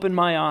to open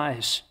my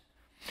eyes.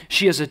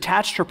 She has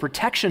attached her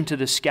protection to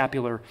the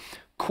scapular.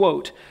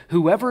 Quote,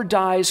 whoever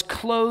dies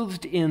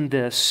clothed in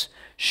this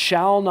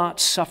shall not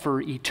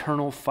suffer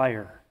eternal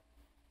fire."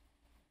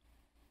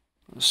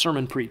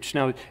 Sermon preached.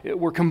 Now,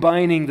 we're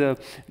combining the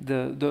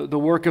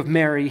work of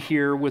Mary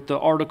here with the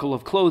article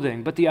of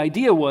clothing. But the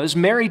idea was,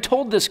 Mary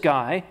told this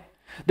guy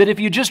that if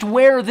you just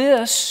wear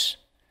this,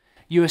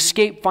 you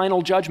escape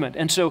final judgment.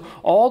 And so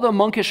all the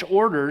monkish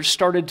orders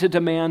started to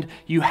demand,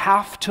 you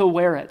have to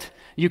wear it.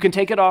 You can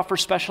take it off for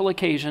special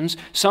occasions.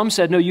 Some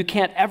said, no, you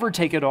can't ever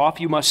take it off.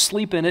 You must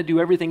sleep in it,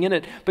 do everything in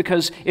it,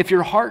 because if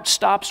your heart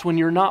stops when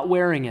you're not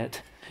wearing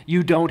it,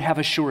 you don't have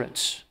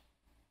assurance.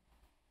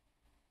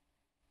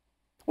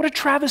 What a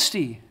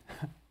travesty.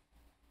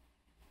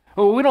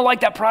 Oh, we don't like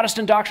that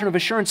Protestant doctrine of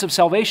assurance of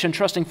salvation,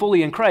 trusting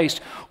fully in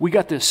Christ. We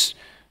got this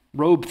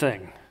robe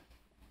thing.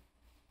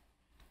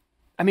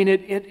 I mean,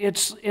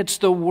 it's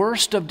the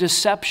worst of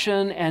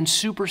deception and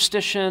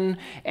superstition,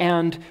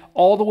 and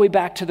all the way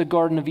back to the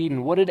Garden of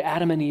Eden. What did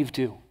Adam and Eve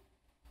do?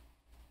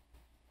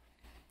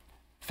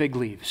 Fig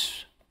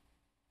leaves.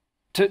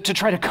 To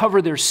try to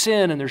cover their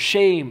sin and their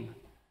shame.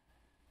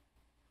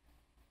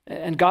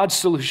 And God's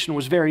solution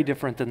was very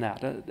different than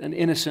that, an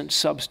innocent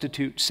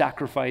substitute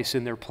sacrifice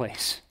in their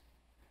place.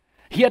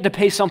 He had to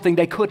pay something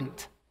they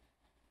couldn't.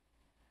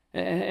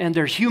 And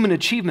their human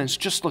achievements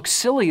just look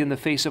silly in the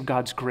face of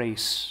God's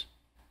grace.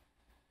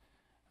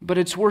 But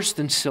it's worse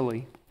than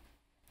silly.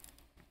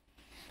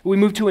 We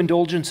move to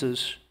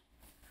indulgences.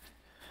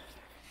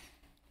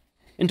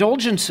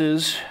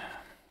 Indulgences,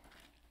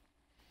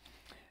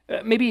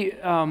 maybe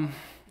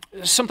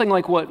something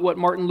like what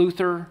Martin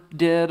Luther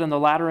did on the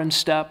Lateran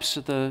steps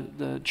at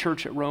the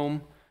church at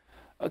Rome,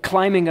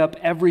 climbing up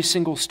every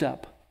single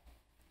step.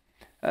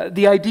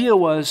 The idea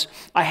was,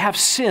 I have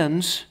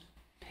sins,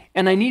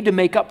 and I need to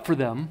make up for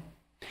them,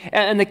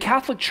 and the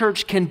Catholic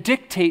Church can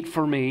dictate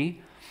for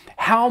me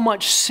how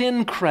much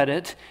sin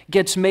credit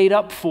gets made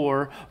up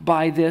for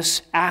by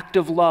this act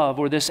of love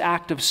or this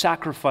act of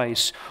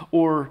sacrifice,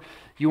 or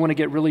you want to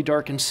get really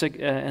dark and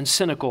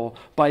cynical,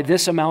 by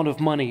this amount of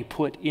money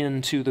put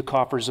into the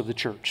coffers of the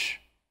church.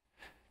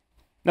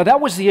 Now,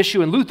 that was the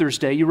issue in Luther's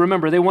day. You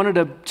remember, they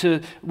wanted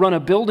to run a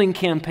building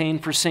campaign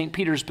for St.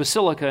 Peter's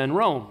Basilica in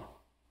Rome.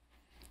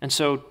 And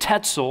so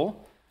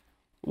Tetzel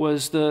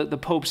was the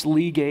Pope's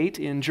legate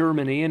in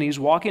Germany, and he's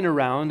walking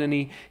around,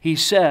 and he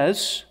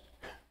says,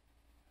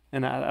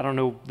 and I don't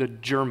know the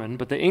German,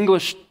 but the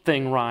English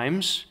thing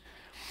rhymes,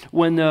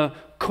 when the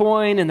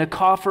coin in the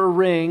coffer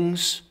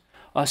rings,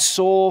 a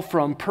soul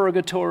from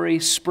purgatory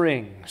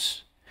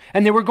springs.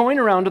 And they were going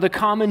around to the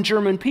common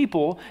German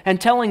people and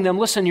telling them,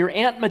 listen, your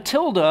Aunt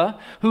Matilda,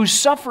 who's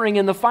suffering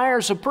in the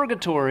fires of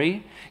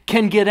purgatory,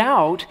 can get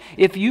out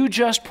if you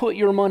just put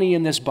your money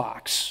in this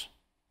box.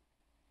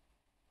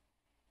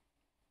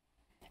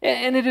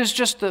 And it is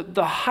just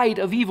the height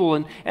of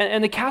evil.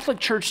 And the Catholic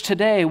Church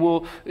today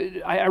will,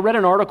 I read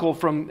an article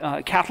from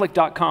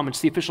Catholic.com.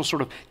 It's the official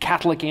sort of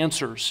Catholic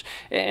Answers.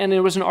 And it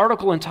was an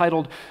article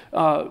entitled,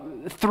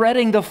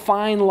 Threading the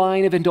Fine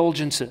Line of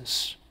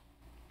Indulgences,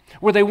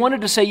 where they wanted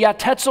to say, yeah,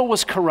 Tetzel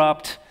was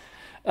corrupt.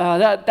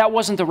 That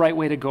wasn't the right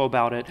way to go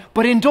about it.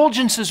 But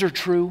indulgences are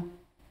true.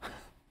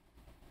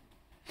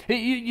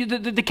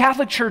 The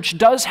Catholic Church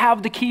does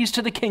have the keys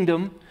to the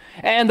kingdom,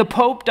 and the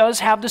Pope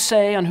does have the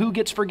say on who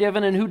gets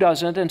forgiven and who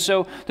doesn't. And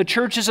so the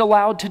church is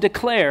allowed to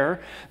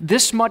declare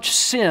this much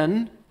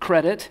sin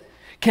credit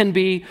can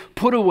be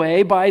put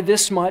away by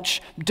this much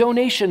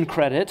donation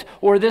credit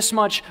or this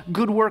much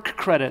good work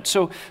credit.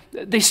 So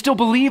they still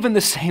believe in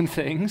the same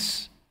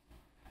things,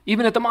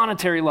 even at the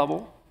monetary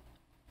level.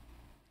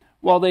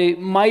 While they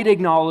might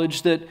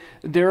acknowledge that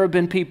there have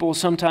been people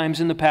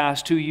sometimes in the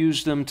past who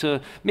use them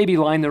to maybe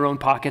line their own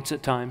pockets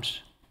at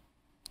times.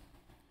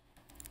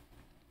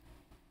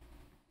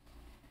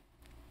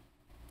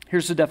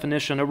 Here's the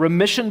definition: a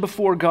remission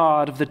before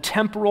God of the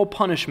temporal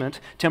punishment.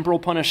 Temporal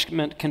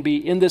punishment can be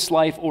in this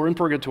life or in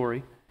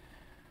purgatory.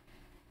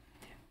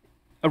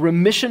 A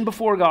remission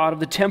before God of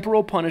the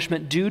temporal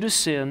punishment due to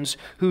sins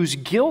whose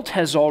guilt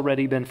has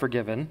already been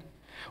forgiven,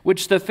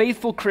 which the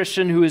faithful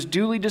Christian who is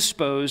duly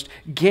disposed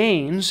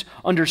gains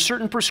under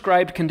certain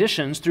prescribed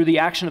conditions through the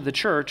action of the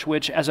church,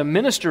 which, as a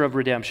minister of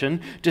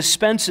redemption,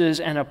 dispenses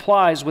and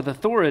applies with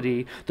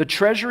authority the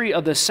treasury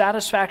of the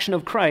satisfaction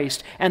of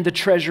Christ and the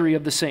treasury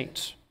of the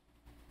saints.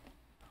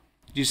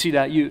 Do you see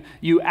that?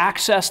 You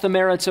access the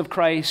merits of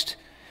Christ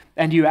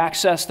and you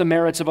access the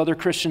merits of other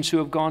Christians who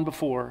have gone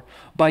before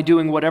by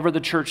doing whatever the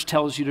church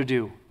tells you to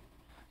do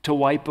to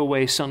wipe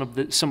away some of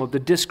the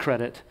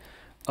discredit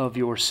of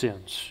your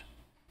sins.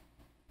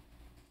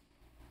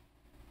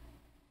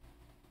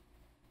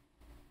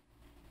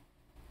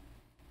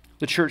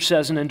 The church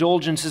says an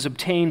indulgence is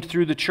obtained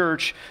through the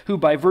church, who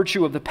by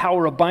virtue of the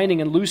power of binding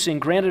and loosing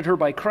granted her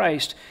by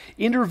Christ,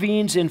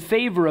 intervenes in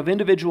favor of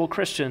individual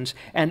Christians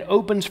and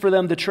opens for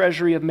them the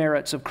treasury of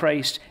merits of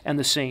Christ and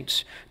the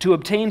saints, to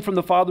obtain from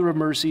the Father of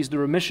mercies the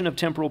remission of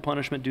temporal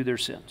punishment due their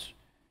sins.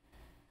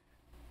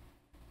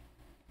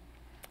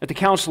 At the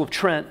Council of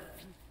Trent,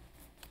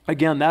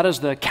 again, that is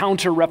the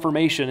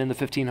counter-reformation in the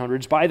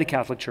 1500s by the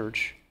Catholic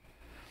Church.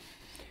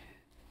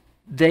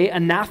 They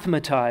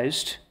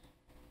anathematized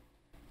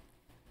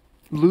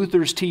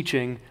Luther's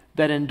teaching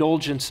that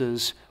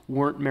indulgences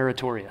weren't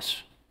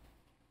meritorious.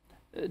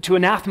 To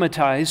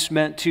anathematize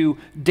meant to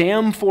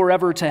damn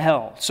forever to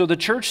hell. So the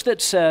church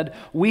that said,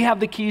 we have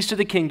the keys to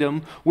the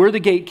kingdom, we're the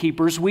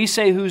gatekeepers, we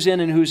say who's in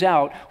and who's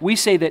out, we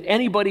say that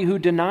anybody who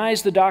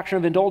denies the doctrine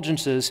of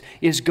indulgences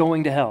is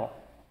going to hell.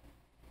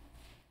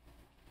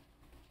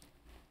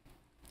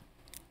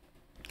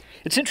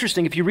 It's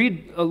interesting, if you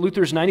read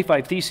Luther's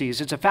 95 Theses,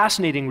 it's a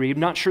fascinating read.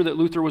 I'm not sure that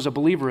Luther was a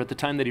believer at the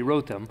time that he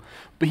wrote them,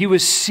 but he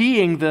was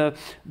seeing the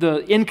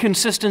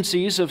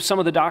inconsistencies of some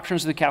of the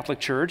doctrines of the Catholic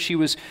Church. He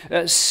was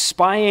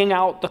spying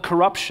out the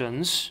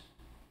corruptions,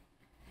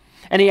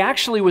 and he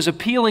actually was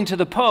appealing to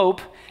the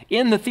Pope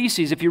in the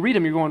Theses. If you read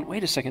them, you're going,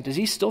 wait a second, does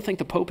he still think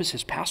the Pope is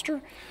his pastor?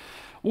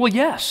 Well,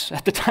 yes,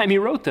 at the time he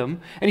wrote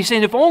them. And he's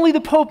saying, if only the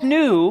Pope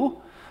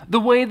knew the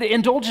way the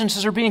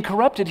indulgences are being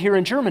corrupted here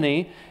in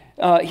Germany,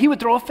 he would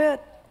throw a fit.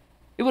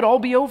 It would all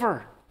be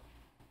over.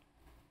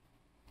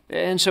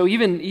 And so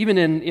even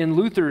in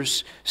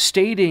Luther's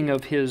stating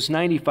of his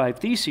 95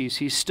 Theses,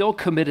 he's still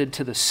committed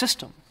to the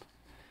system.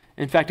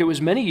 In fact, it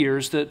was many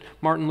years that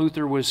Martin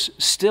Luther was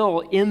still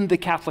in the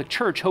Catholic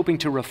Church hoping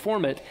to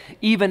reform it,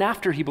 even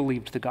after he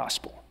believed the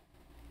gospel.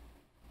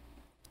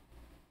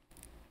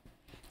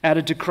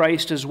 Added to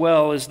Christ as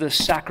well is the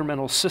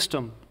sacramental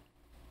system.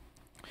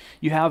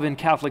 You have in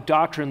Catholic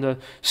doctrine the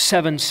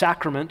 7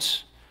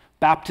 sacraments: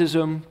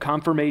 baptism,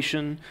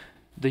 confirmation,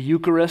 the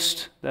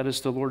Eucharist, that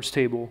is the Lord's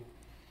table,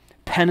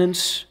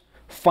 penance,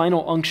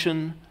 final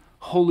unction,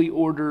 holy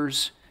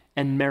orders,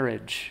 and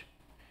marriage.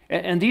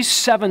 And these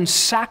 7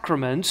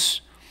 sacraments,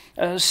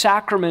 a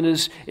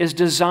sacrament is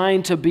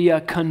designed to be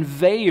a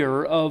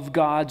conveyor of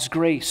God's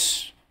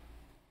grace.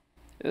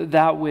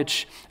 That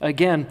which,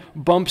 again,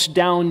 bumps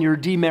down your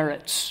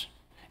demerits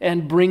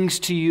and brings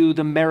to you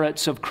the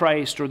merits of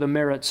Christ or the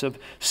merits of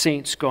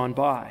saints gone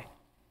by.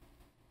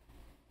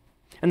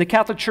 And the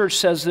Catholic Church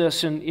says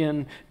this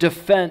in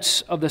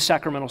defense of the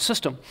sacramental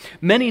system.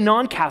 Many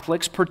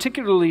non-Catholics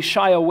particularly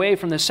shy away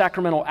from the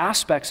sacramental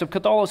aspects of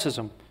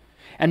Catholicism,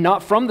 and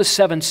not from the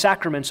 7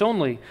 sacraments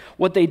only.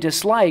 What they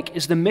dislike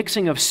is the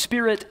mixing of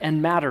spirit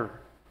and matter,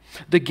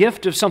 the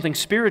gift of something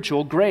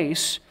spiritual,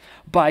 grace,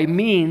 by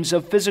means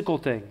of physical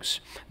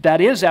things.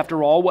 That is,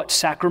 after all, what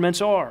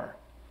sacraments are.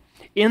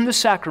 In the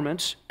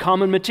sacraments,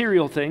 common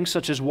material things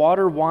such as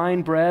water,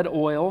 wine, bread,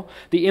 oil,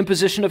 the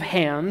imposition of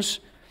hands,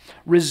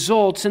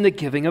 results in the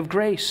giving of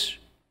grace.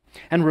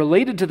 And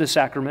related to the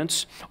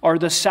sacraments are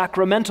the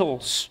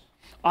sacramentals,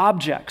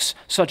 objects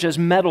such as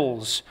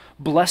medals,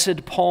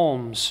 blessed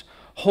palms,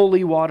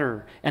 holy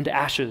water, and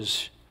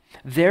ashes.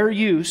 Their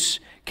use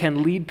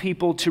can lead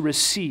people to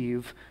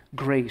receive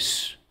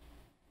grace.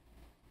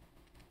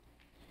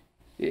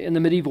 In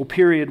the medieval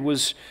period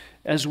was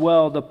as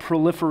well the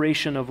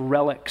proliferation of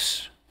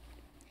relics.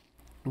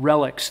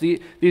 Relics.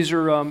 These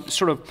are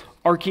sort of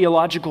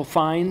archaeological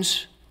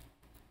finds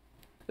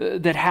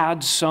that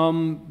had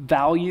some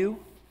value.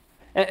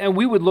 And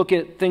we would look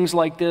at things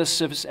like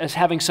this as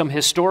having some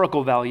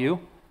historical value.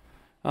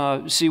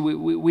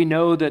 We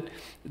know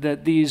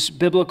that these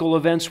biblical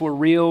events were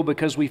real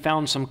because we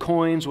found some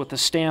coins with the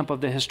stamp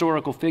of the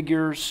historical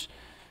figures.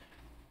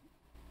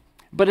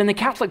 But in the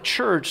Catholic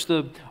Church,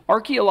 the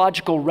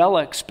archaeological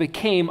relics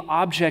became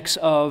objects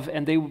of,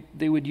 and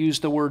they would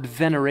use the word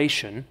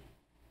veneration.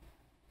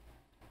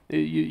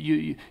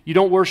 You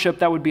don't worship,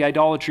 that would be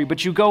idolatry,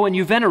 but you go and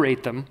you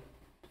venerate them.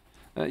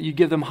 You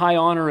give them high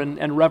honor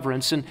and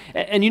reverence.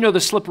 And you know the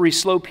slippery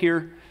slope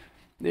here?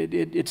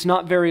 It's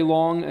not very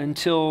long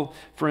until,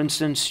 for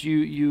instance,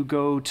 you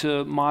go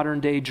to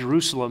modern-day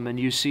Jerusalem and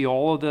you see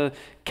all of the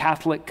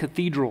Catholic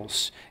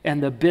cathedrals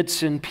and the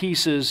bits and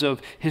pieces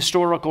of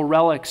historical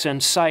relics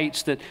and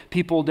sites that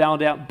people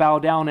bow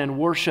down and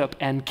worship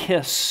and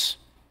kiss.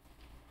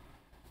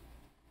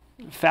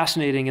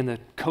 Fascinating in the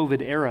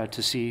COVID era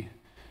to see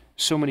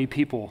so many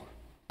people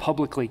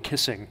publicly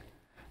kissing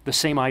the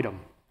same item.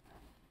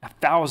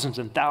 Thousands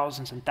and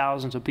thousands and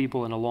thousands of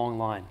people in a long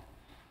line.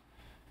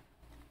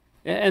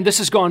 And this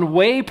has gone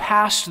way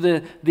past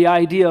the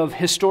idea of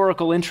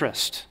historical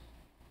interest.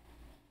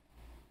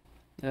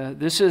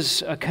 This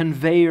is a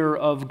conveyor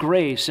of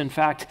grace. In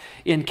fact,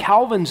 in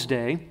Calvin's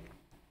day,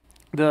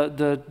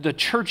 the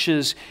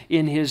churches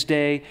in his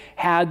day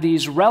had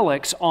these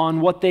relics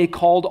on what they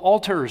called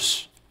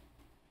altars.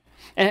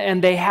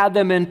 And they had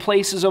them in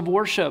places of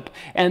worship.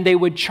 And they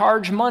would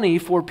charge money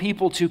for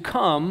people to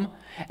come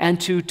and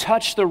to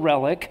touch the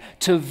relic,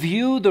 to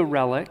view the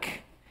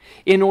relic,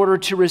 in order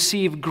to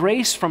receive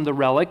grace from the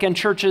relic. And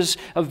churches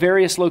of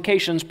various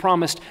locations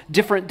promised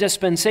different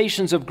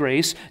dispensations of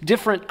grace,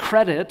 different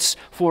credits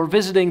for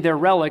visiting their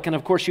relic. And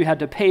of course, you had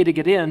to pay to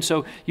get in.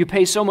 So you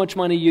pay so much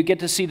money, you get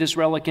to see this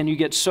relic, and you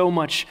get so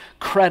much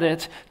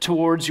credit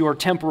towards your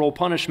temporal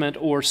punishment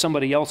or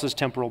somebody else's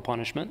temporal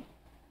punishment.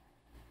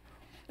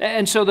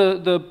 And so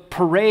the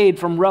parade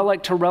from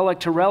relic to relic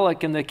to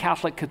relic in the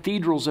Catholic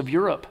cathedrals of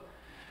Europe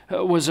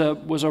was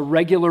a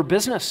regular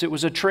business. It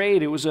was a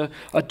trade. It was a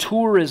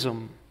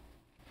tourism,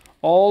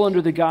 all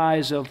under the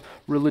guise of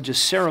religious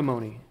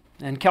ceremony.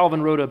 And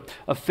Calvin wrote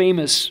a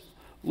famous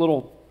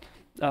little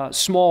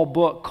small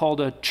book called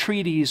A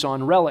Treatise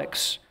on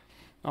Relics.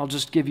 I'll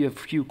just give you a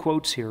few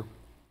quotes here.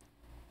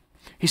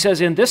 He says,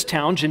 "In this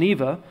town,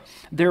 Geneva,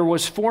 there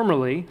was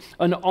formerly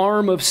an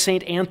arm of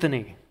St.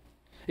 Anthony.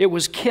 It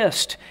was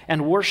kissed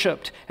and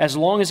worshipped as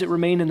long as it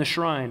remained in the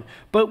shrine.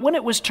 But when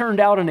it was turned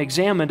out and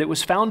examined, it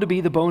was found to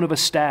be the bone of a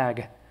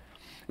stag.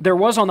 There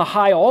was on the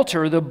high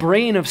altar the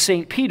brain of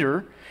St.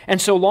 Peter,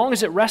 and so long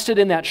as it rested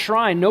in that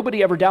shrine,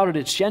 nobody ever doubted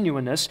its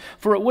genuineness,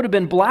 for it would have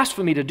been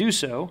blasphemy to do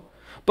so.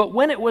 But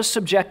when it was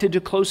subjected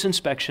to close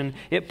inspection,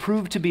 it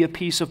proved to be a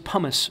piece of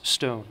pumice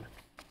stone."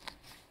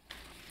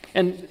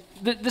 And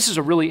this is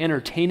a really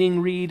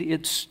entertaining read.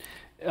 It's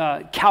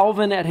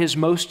Calvin at his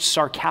most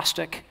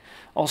sarcastic.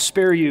 I'll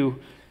spare you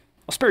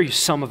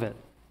some of it,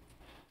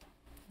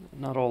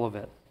 not all of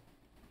it.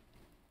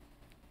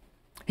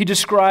 He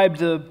described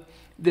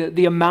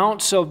the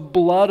amounts of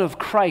blood of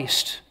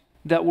Christ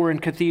that were in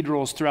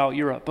cathedrals throughout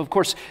Europe. Of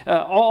course,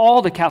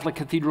 all the Catholic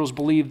cathedrals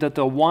believed that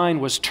the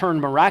wine was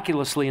turned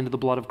miraculously into the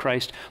blood of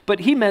Christ, but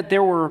he meant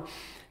there were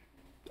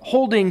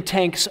holding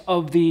tanks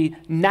of the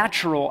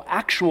natural,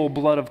 actual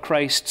blood of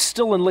Christ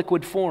still in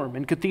liquid form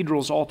in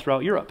cathedrals all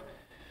throughout Europe.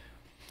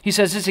 He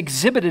says it's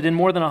exhibited in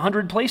more than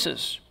 100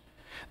 places.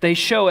 They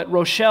show at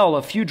Rochelle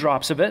a few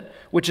drops of it,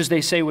 which, as they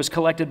say, was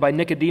collected by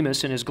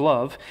Nicodemus in his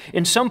glove.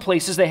 In some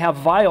places, they have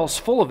vials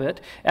full of it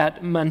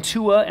at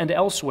Mantua and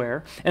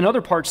elsewhere. In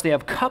other parts, they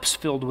have cups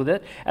filled with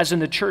it, as in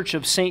the church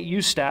of St.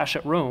 Eustache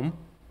at Rome.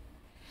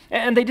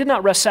 And they did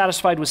not rest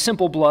satisfied with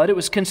simple blood. It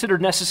was considered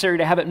necessary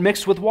to have it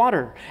mixed with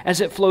water,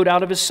 as it flowed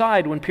out of his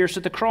side when pierced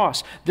at the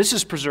cross. This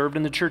is preserved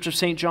in the church of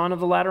St. John of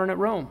the Lateran at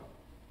Rome.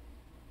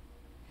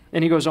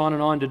 And he goes on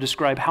and on to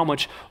describe how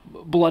much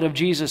blood of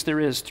Jesus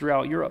there is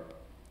throughout Europe.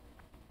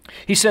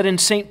 He said in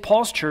St.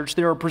 Paul's church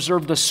there are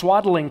preserved the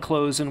swaddling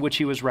clothes in which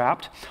he was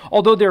wrapped,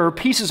 although there are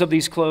pieces of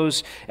these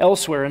clothes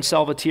elsewhere in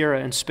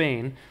Salvatierra in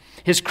Spain.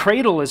 His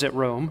cradle is at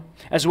Rome,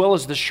 as well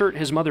as the shirt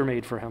his mother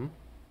made for him.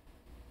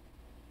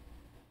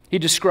 He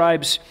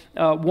describes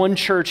one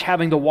church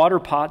having the water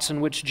pots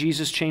in which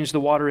Jesus changed the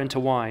water into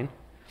wine.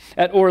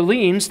 At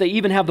Orleans, they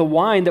even have the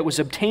wine that was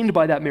obtained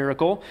by that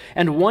miracle,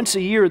 and once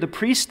a year the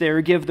priests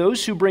there give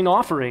those who bring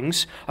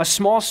offerings a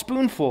small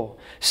spoonful,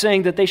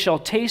 saying that they shall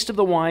taste of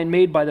the wine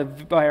made by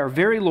our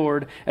very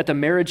Lord at the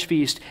marriage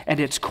feast, and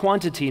its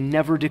quantity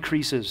never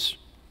decreases.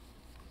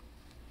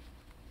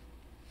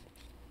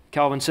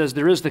 Calvin says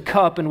there is the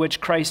cup in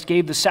which Christ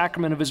gave the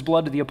sacrament of his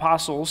blood to the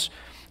apostles.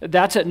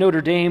 That's at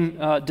Notre Dame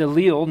de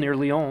Lille, near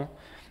Lyon.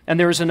 And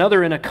there is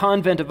another in a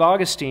convent of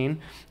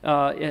Augustine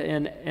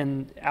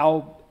in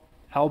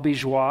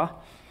Albigeois.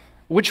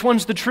 Which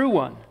one's the true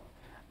one?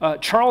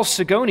 Charles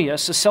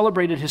Sigonius, a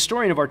celebrated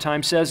historian of our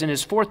time, says in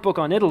his fourth book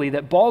on Italy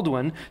that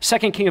Baldwin,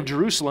 second king of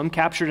Jerusalem,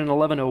 captured in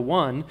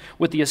 1101,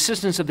 with the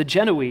assistance of the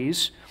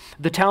Genoese,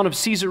 the town of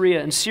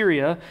Caesarea in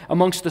Syria,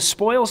 amongst the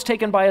spoils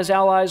taken by his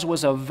allies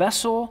was a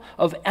vessel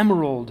of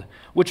emerald,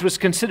 which was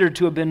considered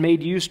to have been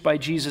made use by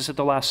Jesus at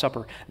the Last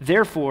Supper.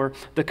 Therefore,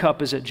 the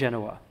cup is at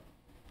Genoa.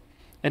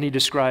 And he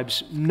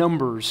describes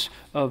numbers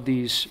of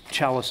these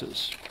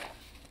chalices.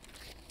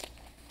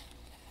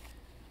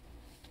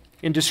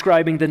 In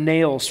describing the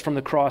nails from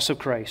the cross of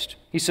Christ,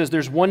 he says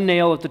there's one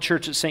nail at the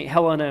church at St.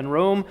 Helena in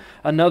Rome,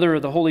 another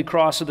at the Holy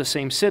Cross of the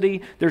same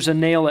city. There's a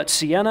nail at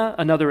Siena,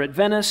 another at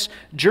Venice.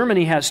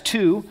 Germany has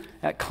two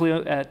at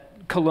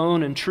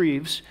Cologne and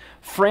Treves.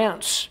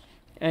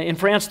 In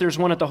France, there's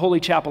one at the Holy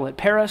Chapel at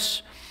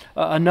Paris,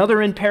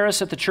 another in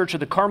Paris at the Church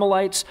of the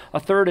Carmelites, a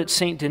third at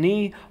Saint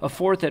Denis, a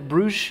fourth at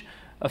Bruges,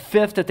 a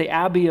fifth at the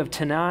Abbey of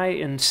Tenay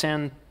in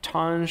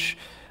Saintonge,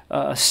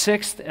 a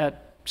sixth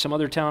at some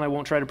other town I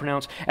won't try to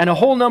pronounce, and a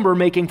whole number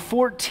making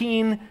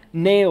 14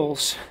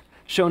 nails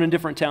shown in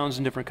different towns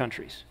in different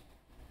countries.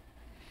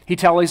 He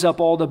tallies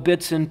up all the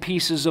bits and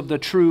pieces of the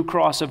true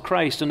cross of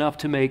Christ, enough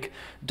to make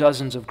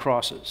dozens of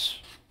crosses.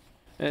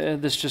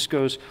 This just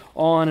goes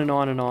on and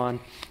on and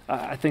on.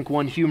 I think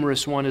one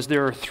humorous one is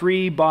there are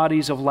 3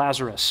 bodies of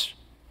Lazarus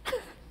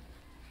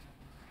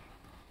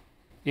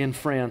in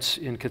France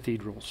in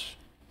cathedrals.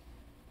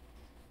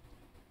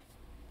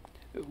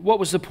 What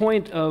was the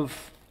point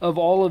of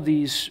all of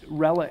these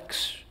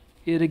relics?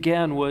 It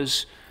again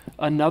was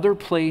another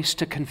place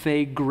to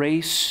convey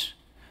grace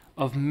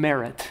of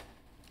merit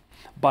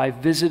by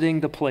visiting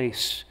the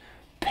place,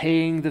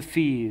 paying the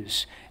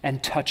fees,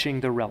 and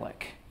touching the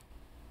relic.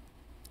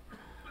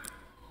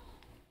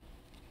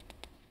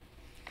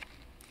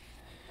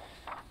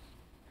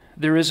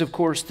 There is, of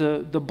course,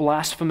 the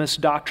blasphemous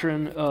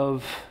doctrine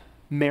of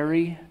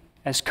Mary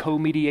as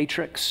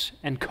co-mediatrix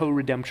and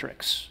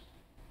co-redemptrix.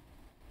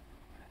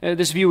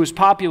 This view was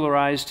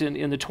popularized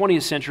in the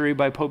 20th century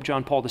by Pope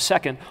John Paul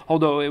II,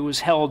 although it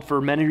was held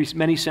for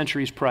many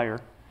centuries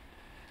prior.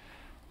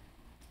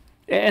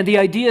 And the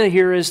idea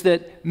here is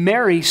that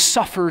Mary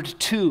suffered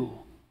too,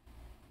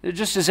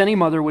 just as any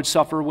mother would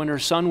suffer when her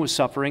son was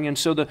suffering, and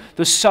so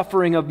the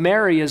suffering of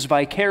Mary is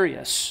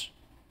vicarious.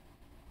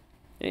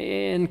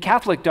 In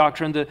Catholic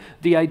doctrine,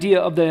 the idea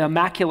of the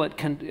Immaculate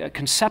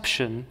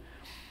Conception,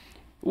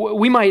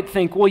 we might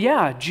think, well,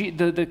 yeah,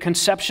 the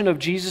conception of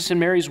Jesus in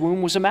Mary's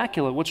womb was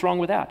immaculate. What's wrong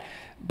with that?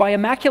 By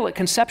immaculate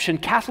conception,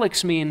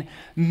 Catholics mean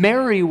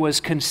Mary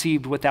was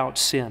conceived without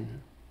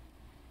sin.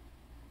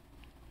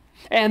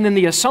 And then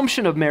the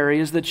assumption of Mary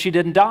is that she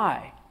didn't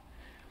die.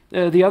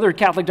 The other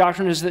Catholic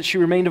doctrine is that she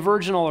remained a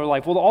virgin all her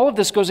life. Well, all of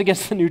this goes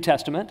against the New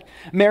Testament.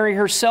 Mary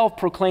herself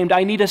proclaimed,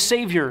 "I need a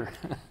Savior,"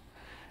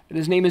 and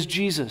his name is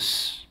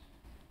Jesus.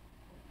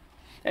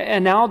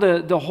 And now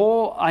the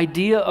whole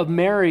idea of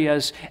Mary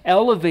is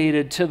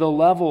elevated to the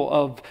level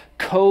of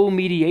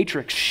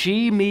co-mediatrix.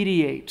 She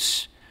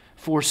mediates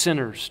for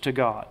sinners to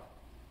God.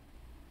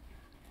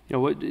 You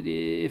know,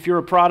 if you're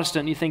a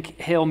Protestant, you think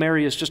Hail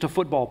Mary is just a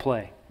football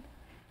play.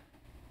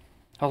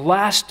 A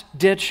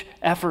last-ditch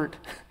effort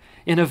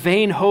in a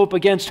vain hope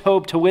against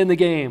hope to win the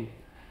game.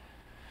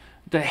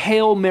 The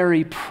Hail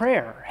Mary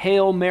prayer,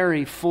 Hail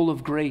Mary full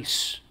of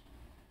grace.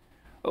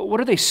 What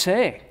are they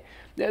saying?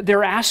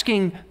 They're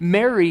asking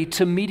Mary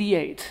to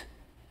mediate.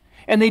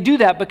 And they do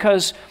that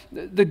because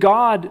the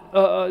God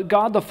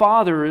the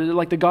Father,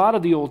 like the God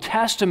of the Old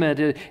Testament,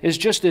 is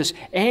just this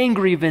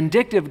angry,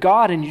 vindictive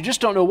God, and you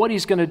just don't know what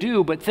he's going to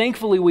do. But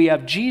thankfully we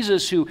have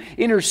Jesus who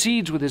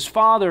intercedes with his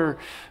Father,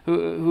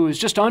 who is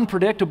just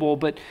unpredictable.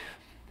 But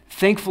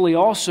thankfully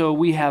also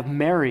we have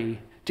Mary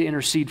to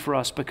intercede for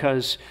us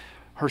because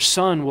her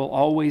Son will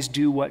always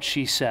do what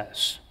she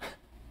says.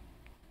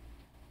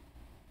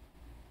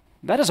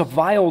 That is a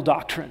vile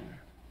doctrine.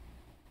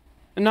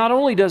 And not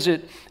only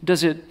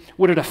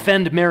would it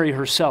offend Mary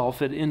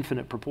herself at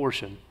infinite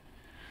proportion,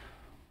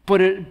 but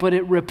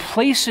it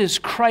replaces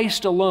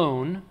Christ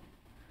alone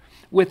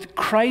with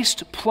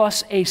Christ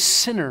plus a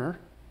sinner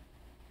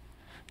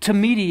to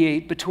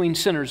mediate between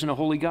sinners and a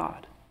holy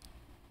God.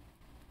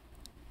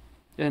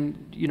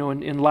 And, you know,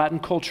 in Latin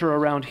culture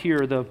around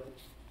here, the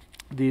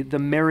The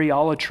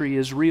Mariolatry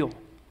is real.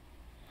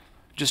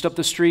 Just up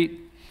the street,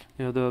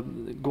 the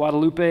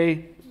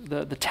Guadalupe,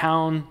 the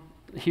town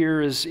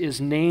here is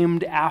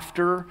named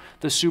after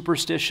the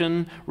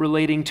superstition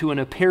relating to an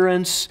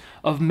appearance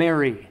of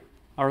Mary,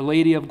 Our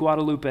Lady of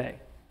Guadalupe,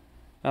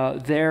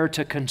 there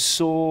to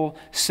console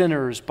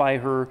sinners by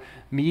her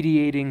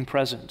mediating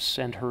presence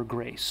and her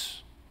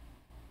grace.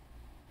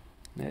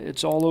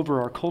 It's all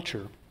over our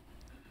culture.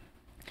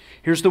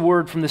 Here's the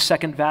word from the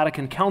Second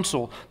Vatican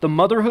Council. The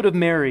motherhood of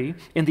Mary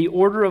in the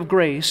order of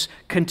grace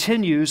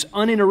continues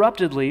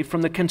uninterruptedly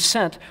from the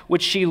consent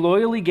which she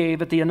loyally gave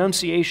at the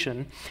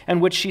Annunciation and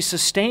which she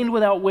sustained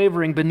without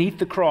wavering beneath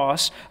the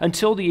cross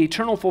until the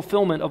eternal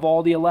fulfillment of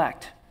all the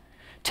elect.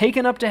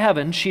 Taken up to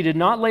heaven, she did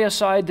not lay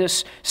aside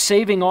this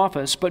saving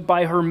office, but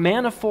by her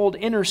manifold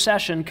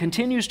intercession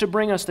continues to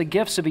bring us the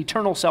gifts of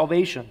eternal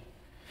salvation.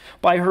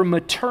 By her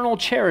maternal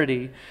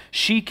charity,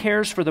 she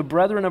cares for the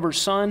brethren of her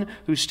Son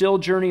who still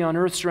journey on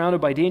earth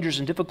surrounded by dangers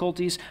and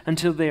difficulties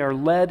until they are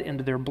led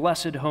into their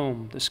blessed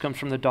home. This comes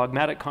from the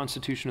dogmatic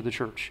constitution of the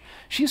Church.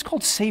 She is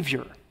called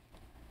Savior,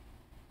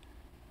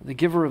 the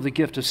giver of the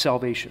gift of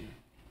salvation.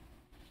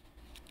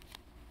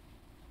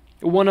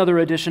 One other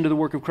addition to the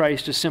work of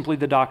Christ is simply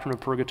the doctrine of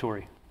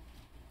purgatory.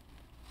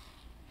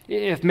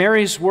 If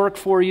Mary's work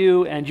for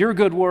you and your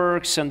good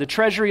works and the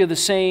treasury of the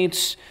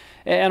saints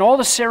and all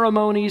the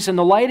ceremonies and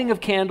the lighting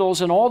of candles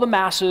and all the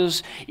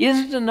masses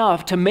isn't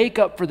enough to make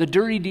up for the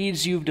dirty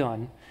deeds you've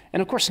done,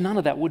 and of course none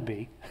of that would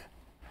be,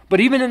 but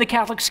even in the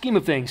Catholic scheme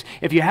of things,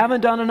 if you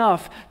haven't done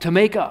enough to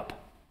make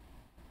up,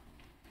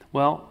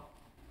 well,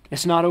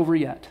 it's not over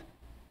yet.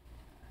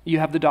 You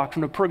have the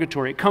doctrine of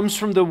purgatory. It comes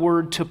from the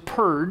word to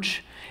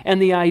purge,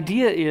 and the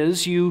idea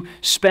is you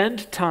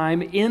spend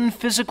time in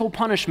physical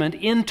punishment,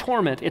 in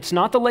torment. It's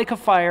not the lake of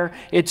fire.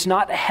 It's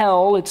not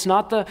hell. It's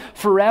not the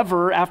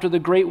forever after the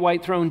great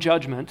white throne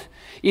judgment.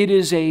 It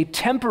is a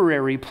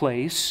temporary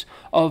place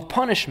of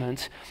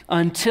punishment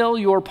until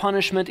your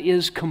punishment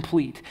is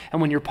complete.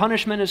 And when your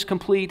punishment is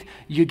complete,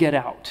 you get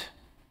out.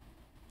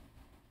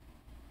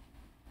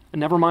 And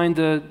never mind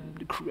the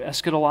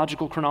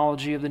eschatological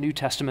chronology of the New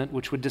Testament,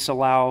 which would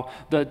disallow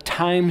the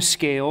time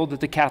scale that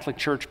the Catholic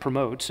Church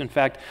promotes. In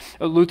fact,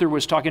 Luther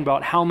was talking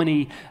about how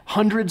many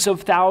hundreds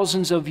of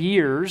thousands of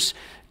years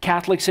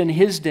Catholics in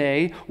his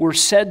day were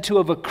said to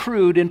have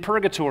accrued in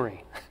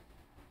purgatory.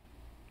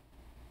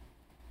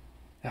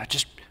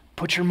 Just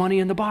put your money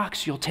in the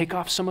box. You'll take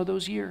off some of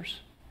those years.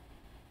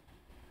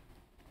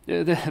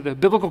 The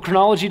biblical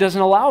chronology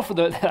doesn't allow for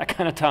that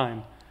kind of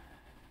time.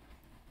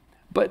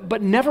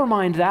 But never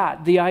mind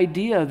that, the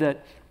idea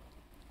that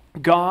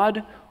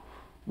God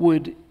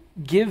would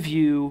give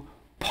you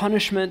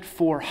punishment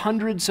for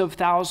hundreds of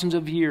thousands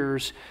of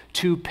years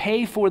to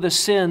pay for the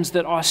sins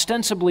that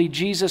ostensibly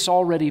Jesus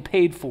already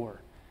paid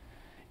for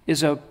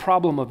is a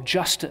problem of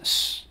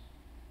justice.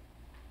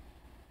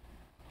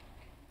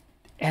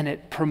 And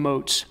it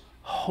promotes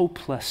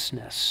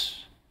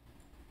hopelessness.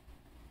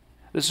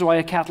 This is why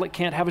a Catholic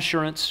can't have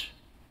assurance.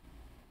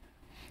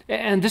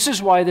 And this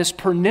is why this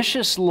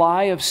pernicious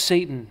lie of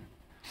Satan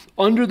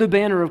under the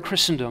banner of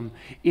Christendom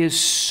is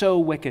so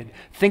wicked.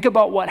 Think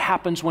about what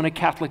happens when a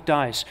Catholic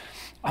dies.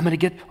 I'm going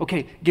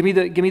to give me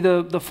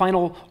the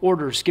final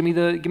orders. Give me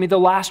the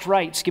last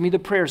rites. Give me the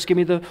prayers. Give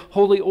me the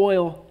holy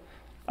oil.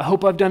 I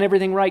hope I've done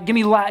everything right. Give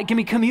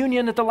me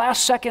communion at the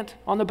last second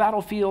on the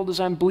battlefield as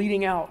I'm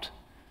bleeding out.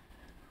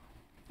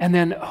 And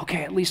then,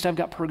 at least I've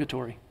got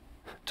purgatory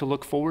to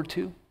look forward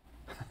to.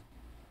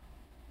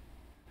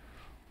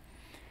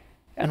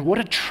 And what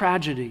a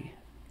tragedy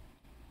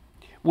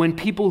when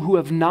people who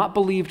have not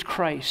believed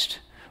Christ,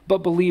 but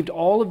believed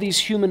all of these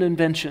human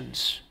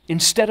inventions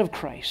instead of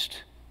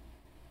Christ,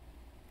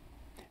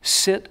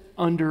 sit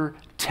under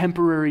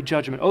temporary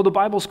judgment. Oh, the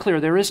Bible's clear.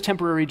 There is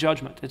temporary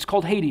judgment. It's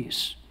called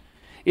Hades.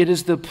 It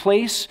is the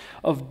place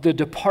of the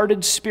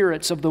departed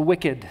spirits of the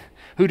wicked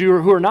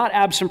who are not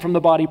absent from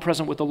the body,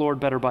 present with the Lord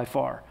better by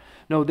far.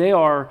 No, they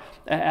are,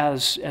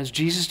 as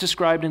Jesus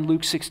described in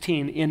Luke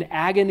 16, in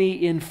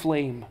agony in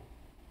flame.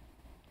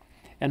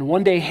 And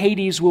one day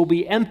Hades will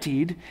be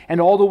emptied,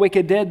 and all the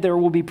wicked dead there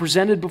will be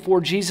presented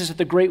before Jesus at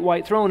the great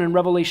white throne in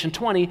Revelation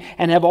 20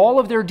 and have all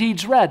of their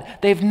deeds read.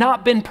 They've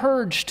not been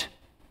purged.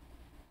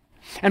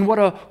 And what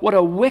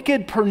a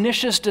wicked,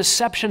 pernicious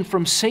deception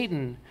from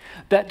Satan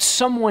that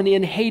someone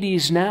in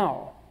Hades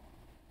now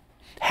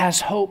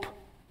has hope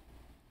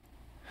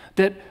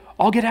that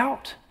I'll get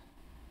out.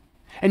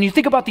 And you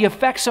think about the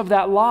effects of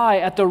that lie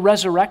at the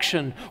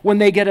resurrection when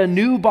they get a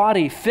new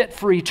body fit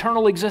for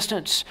eternal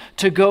existence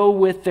to go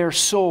with their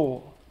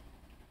soul,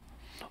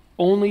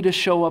 only to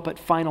show up at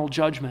final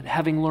judgment,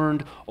 having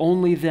learned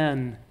only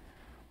then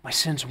my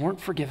sins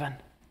weren't forgiven.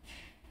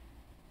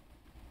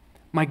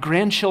 My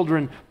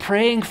grandchildren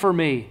praying for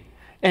me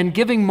and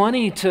giving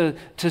money to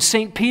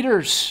St.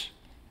 Peter's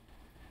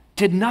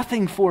did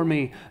nothing for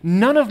me.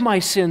 None of my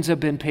sins have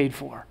been paid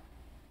for.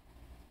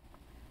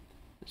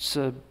 It's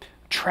a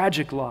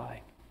tragic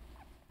lie.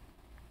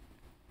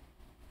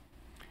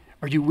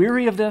 Are you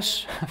weary of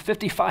this?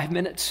 55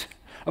 minutes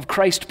of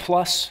Christ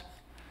plus?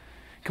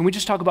 Can we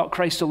just talk about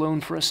Christ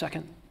alone for a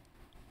second?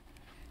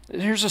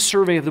 Here's a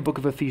survey of the book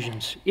of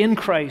Ephesians. In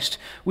Christ,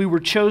 we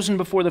were chosen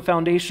before the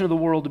foundation of the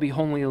world to be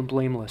holy and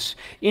blameless.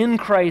 In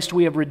Christ,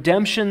 we have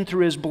redemption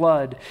through his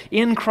blood.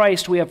 In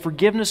Christ, we have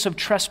forgiveness of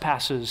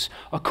trespasses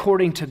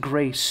according to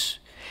grace.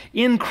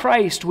 In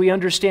Christ, we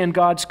understand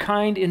God's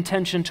kind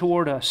intention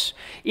toward us.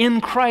 In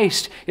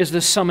Christ is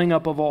the summing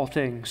up of all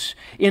things.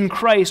 In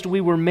Christ,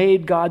 we were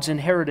made God's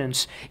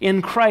inheritance.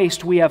 In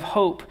Christ, we have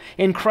hope.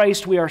 In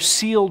Christ, we are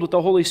sealed with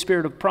the Holy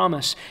Spirit of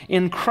promise.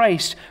 In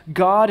Christ,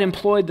 God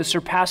employed the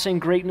surpassing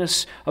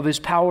greatness of his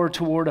power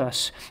toward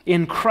us.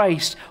 In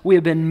Christ, we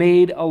have been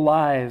made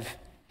alive.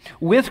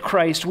 With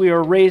Christ, we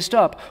are raised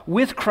up.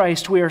 With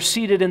Christ, we are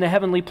seated in the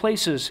heavenly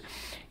places.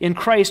 In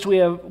Christ, we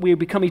have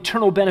become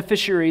eternal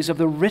beneficiaries of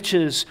the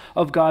riches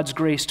of God's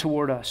grace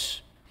toward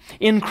us.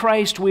 In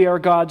Christ, we are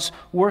God's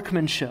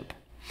workmanship.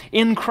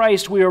 In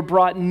Christ, we are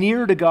brought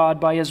near to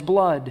God by his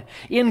blood.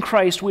 In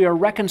Christ, we are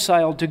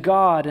reconciled to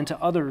God and to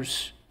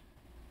others.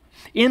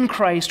 In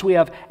Christ, we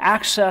have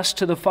access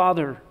to the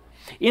Father.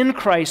 In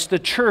Christ, the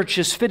church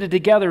is fitted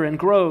together and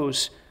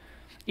grows.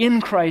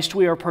 In Christ,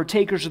 we are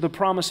partakers of the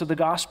promise of the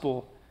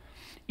gospel.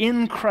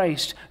 In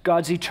Christ,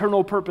 God's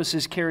eternal purpose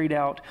is carried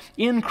out.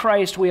 In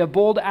Christ, we have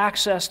bold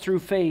access through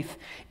faith.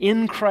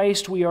 In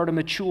Christ, we are to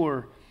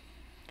mature.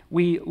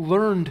 We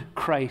learned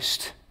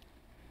Christ,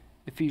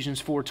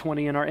 Ephesians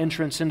 4:20, in our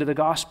entrance into the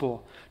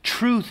gospel.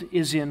 Truth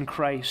is in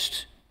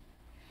Christ.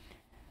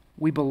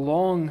 We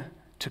belong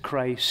to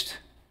Christ.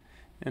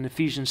 In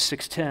Ephesians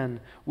 6:10,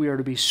 we are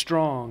to be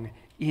strong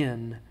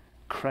in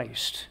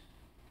Christ.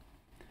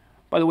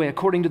 By the way,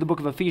 according to the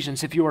book of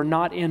Ephesians, if you are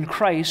not in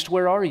Christ,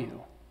 where are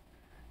you?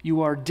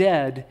 You are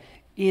dead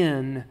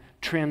in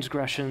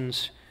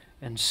transgressions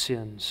and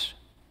sins.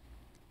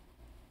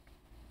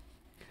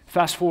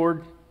 Fast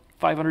forward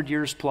 500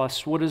 years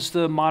plus. What does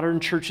the modern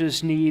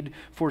church's need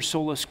for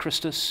solus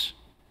Christus?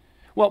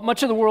 Well,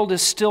 much of the world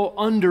is still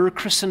under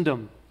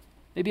Christendom,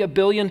 maybe 1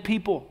 billion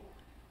people.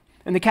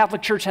 And the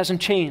Catholic Church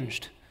hasn't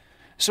changed.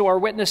 So our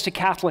witness to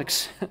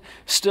Catholics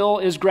still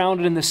is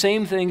grounded in the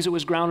same things it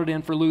was grounded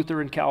in for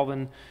Luther and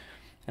Calvin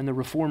and the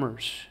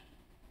Reformers.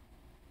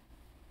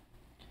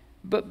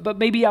 But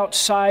maybe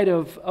outside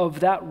of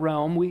that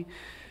realm, we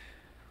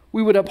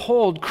would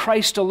uphold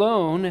Christ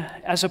alone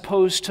as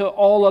opposed to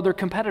all other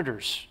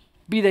competitors,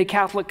 be they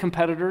Catholic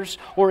competitors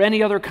or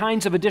any other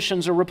kinds of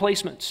additions or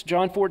replacements.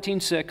 John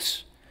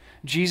 14:6,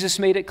 Jesus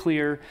made it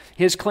clear.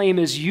 His claim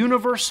is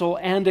universal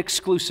and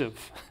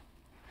exclusive.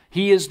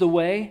 He is the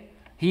way,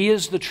 he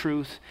is the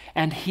truth,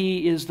 and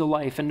he is the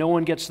life, and no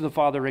one gets to the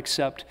Father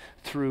except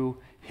through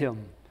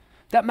him.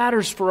 That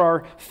matters for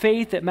our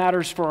faith, it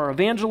matters for our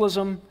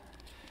evangelism.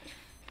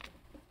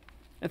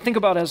 And think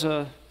about as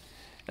a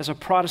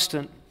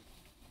Protestant,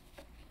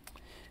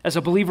 as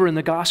a believer in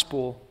the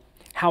gospel,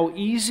 how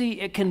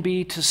easy it can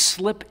be to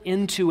slip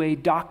into a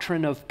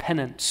doctrine of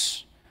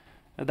penance.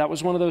 That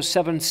was one of those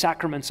 7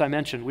 sacraments I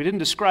mentioned. We didn't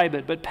describe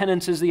it, but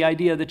penance is the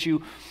idea that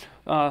you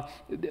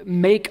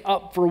make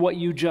up for what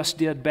you just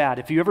did bad.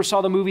 If you ever saw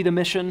the movie The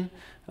Mission,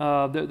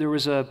 there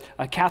was a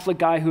Catholic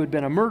guy who had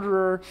been a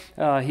murderer.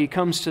 He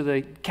comes to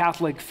the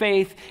Catholic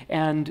faith,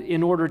 and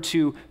in order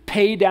to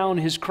pay down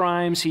his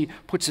crimes, he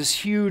puts this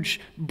huge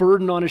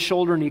burden on his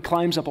shoulder and he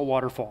climbs up a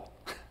waterfall.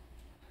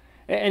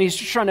 And he's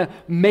just trying to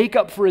make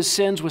up for his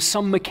sins with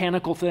some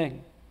mechanical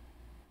thing.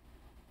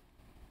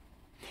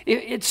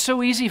 It's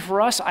so easy for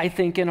us, I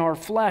think, in our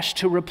flesh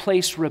to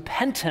replace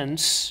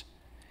repentance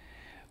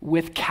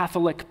with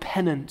Catholic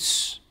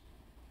penance.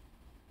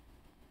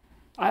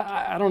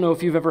 I don't know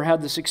if you've ever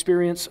had this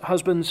experience.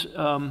 Husbands,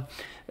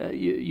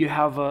 you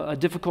have a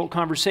difficult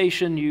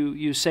conversation,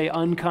 you say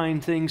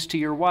unkind things to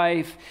your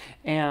wife,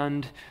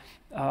 and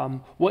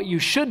what you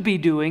should be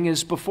doing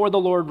is before the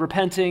Lord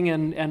repenting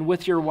and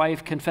with your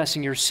wife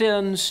confessing your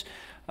sins,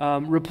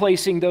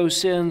 replacing those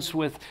sins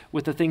with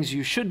the things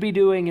you should be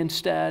doing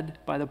instead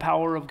by the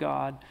power of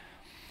God.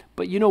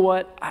 But you know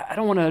what? I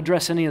don't want to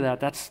address any of that.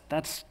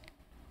 That's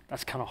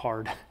kind of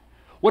hard.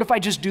 What if I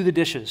just do the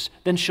dishes?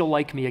 Then she'll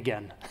like me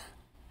again.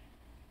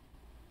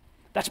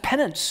 That's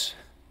penance.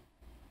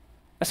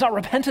 That's not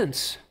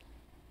repentance.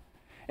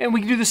 And we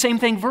can do the same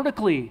thing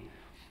vertically.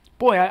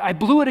 Boy, I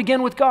blew it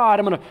again with God.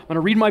 I'm gonna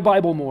read my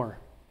Bible more.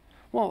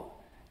 Well,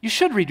 you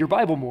should read your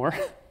Bible more,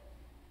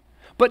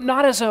 but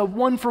not as a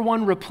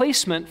one-for-one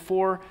replacement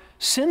for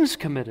sins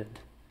committed.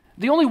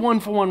 The only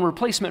one-for-one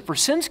replacement for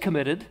sins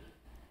committed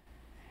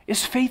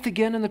is faith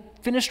again in the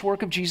finished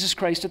work of Jesus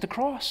Christ at the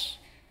cross.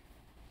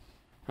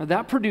 Now,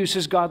 that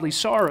produces godly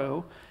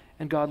sorrow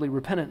and godly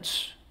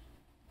repentance.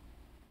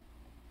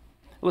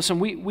 Listen,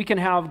 we can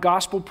have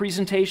gospel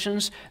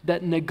presentations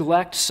that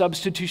neglect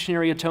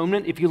substitutionary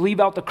atonement. If you leave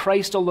out the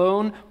Christ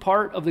alone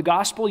part of the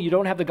gospel, you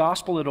don't have the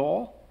gospel at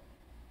all.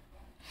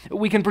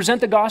 We can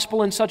present the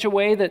gospel in such a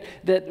way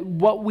that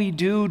what we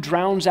do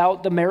drowns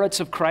out the merits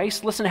of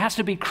Christ. Listen, it has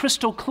to be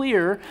crystal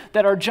clear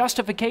that our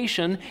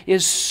justification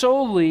is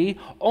solely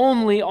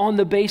only on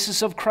the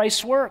basis of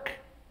Christ's work.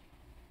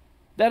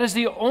 That is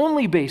the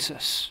only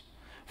basis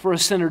for a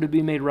sinner to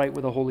be made right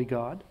with a holy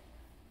God.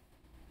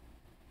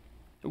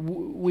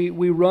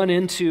 We run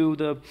into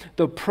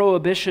the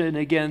prohibition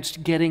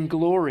against getting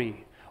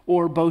glory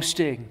or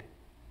boasting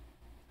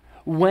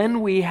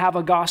when we have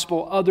a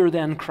gospel other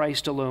than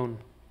Christ alone.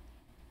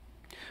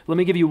 Let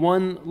me give you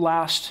one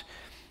last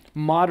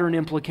modern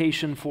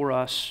implication for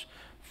us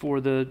for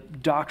the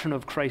doctrine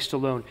of Christ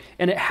alone,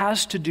 and it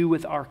has to do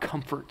with our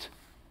comfort.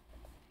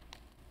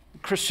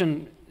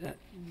 Christian,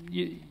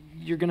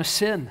 you're going to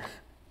sin,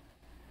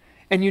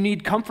 and you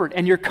need comfort,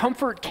 and your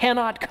comfort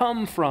cannot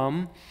come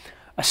from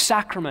a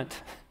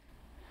sacrament.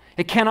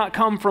 It cannot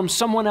come from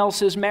someone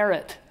else's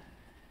merit.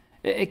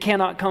 It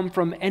cannot come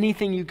from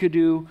anything you could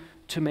do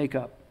to make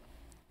up.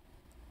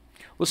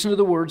 Listen to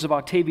the words of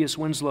Octavius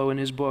Winslow in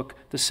his book,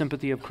 The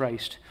Sympathy of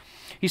Christ.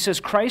 He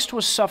says, Christ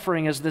was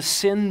suffering as the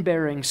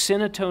sin-bearing,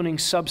 sin-atoning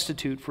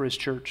substitute for his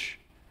church.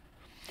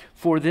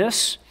 For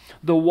this,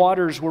 the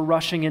waters were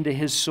rushing into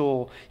his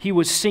soul. He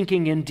was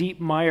sinking in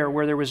deep mire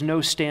where there was no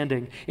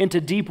standing,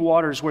 into deep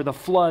waters where the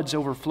floods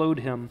overflowed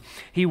him.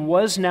 He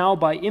was now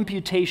by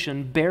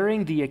imputation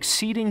bearing the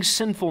exceeding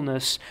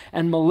sinfulness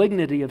and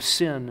malignity of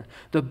sin,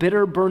 the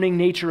bitter burning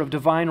nature of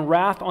divine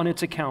wrath on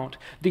its account,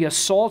 the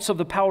assaults of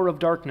the power of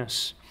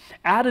darkness,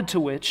 added to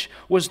which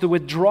was the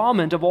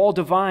withdrawment of all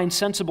divine,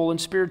 sensible,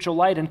 and spiritual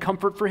light and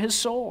comfort for his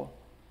soul.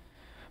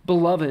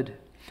 Beloved,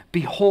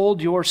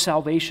 behold your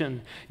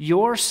salvation.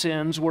 Your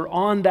sins were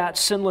on that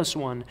sinless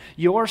one.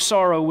 Your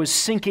sorrow was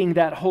sinking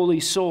that holy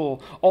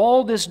soul.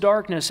 All this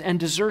darkness and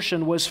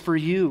desertion was for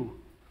you.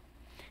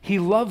 He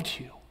loved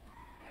you,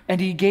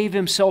 and he gave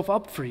himself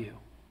up for you.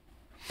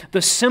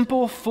 The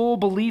simple, full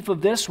belief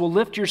of this will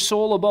lift your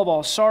soul above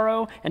all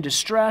sorrow and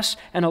distress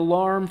and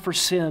alarm for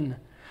sin.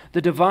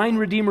 The divine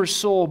Redeemer's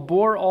soul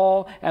bore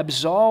all,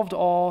 absolved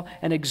all,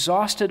 and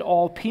exhausted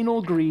all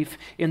penal grief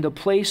in the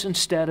place and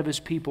stead of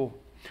his people.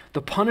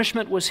 The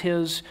punishment was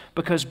his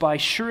because by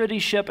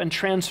suretyship and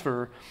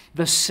transfer,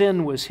 the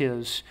sin was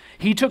his.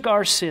 He took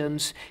our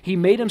sins. He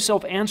made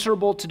himself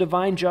answerable to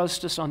divine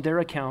justice on their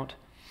account.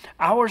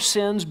 Our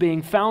sins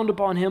being found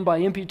upon him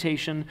by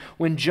imputation,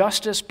 when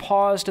justice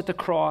paused at the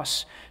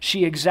cross,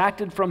 she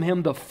exacted from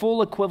him the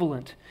full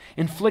equivalent,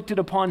 inflicted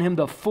upon him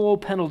the full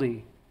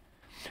penalty.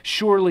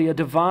 Surely a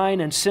divine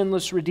and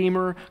sinless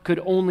Redeemer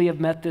could only have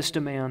met this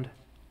demand.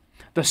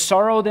 The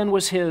sorrow then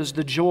was his,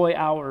 the joy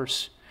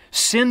ours.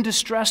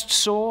 Sin-distressed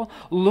soul,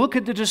 look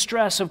at the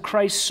distress of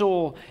Christ's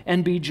soul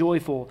and be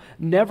joyful.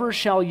 Never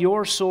shall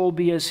your soul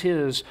be as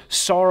his,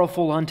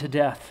 sorrowful unto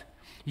death.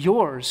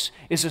 Yours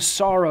is a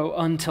sorrow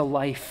unto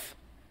life.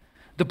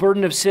 The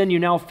burden of sin you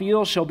now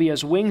feel shall be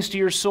as wings to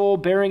your soul,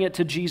 bearing it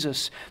to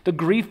Jesus. The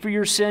grief for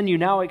your sin you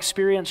now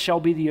experience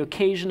shall be the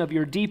occasion of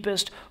your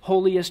deepest,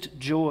 holiest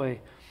joy.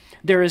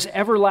 There is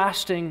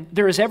everything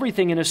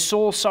in a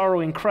soul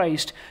sorrowing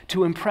Christ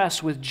to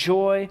impress with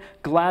joy,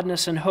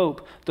 gladness, and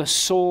hope the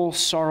soul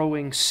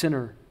sorrowing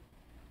sinner.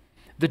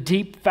 The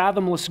deep,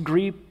 fathomless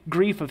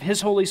grief of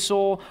his holy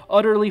soul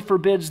utterly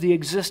forbids the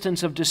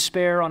existence of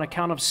despair on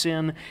account of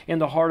sin in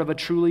the heart of a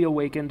truly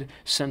awakened,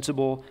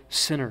 sensible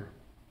sinner.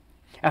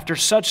 After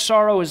such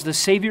sorrow as the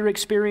Savior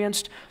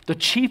experienced, the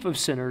chief of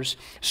sinners,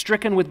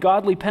 stricken with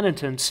godly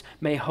penitence,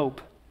 may hope.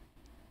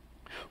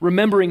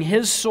 Remembering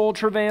his soul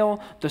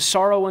travail, the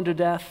sorrow unto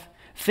death,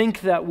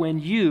 think that when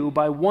you,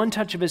 by one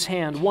touch of his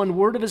hand, one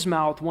word of his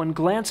mouth, one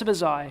glance of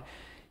his eye,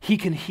 he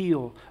can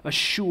heal,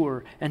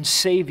 assure, and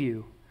save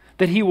you,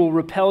 that he will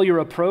repel your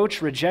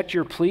approach, reject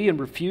your plea, and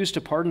refuse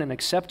to pardon and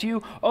accept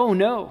you? Oh,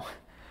 no.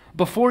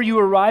 Before you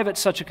arrive at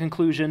such a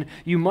conclusion,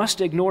 you must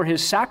ignore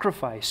his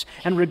sacrifice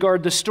and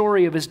regard the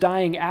story of his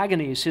dying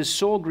agonies, his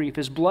soul grief,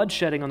 his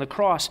bloodshedding on the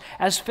cross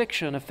as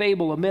fiction, a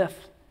fable, a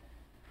myth.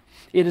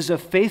 It is a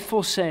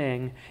faithful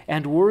saying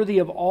and worthy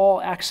of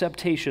all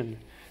acceptation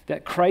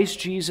that Christ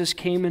Jesus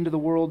came into the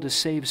world to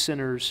save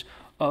sinners,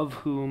 of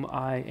whom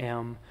I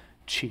am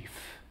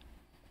chief.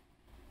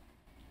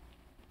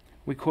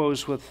 We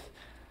close with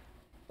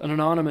an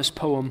anonymous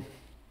poem.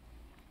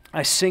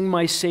 I sing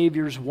my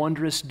Savior's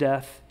wondrous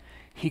death.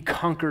 He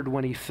conquered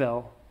when he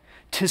fell.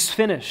 'Tis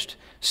finished,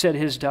 said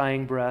his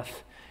dying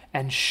breath,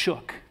 and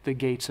shook the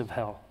gates of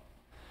hell.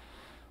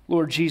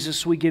 Lord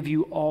Jesus, we give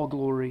you all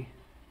glory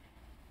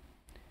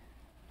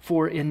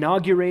for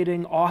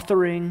inaugurating,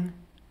 authoring,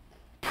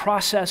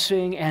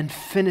 processing, and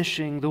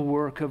finishing the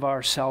work of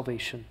our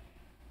salvation.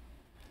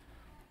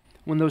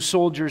 When those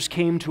soldiers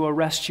came to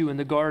arrest you in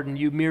the garden,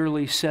 you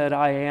merely said,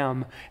 I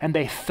am, and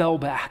they fell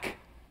back.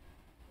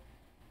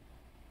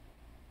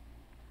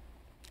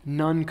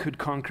 None could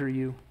conquer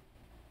you.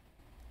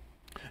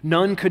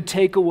 None could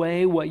take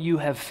away what you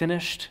have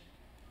finished.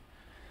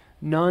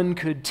 None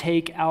could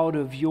take out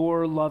of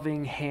your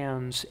loving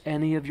hands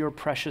any of your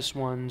precious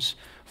ones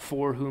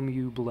for whom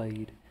you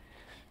bled.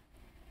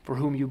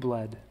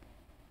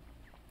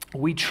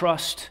 We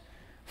trust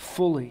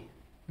fully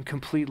and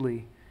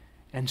completely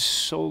and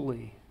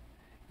solely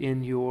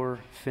in your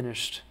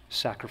finished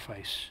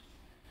sacrifice.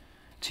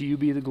 To you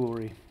be the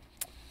glory.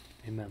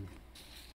 Amen.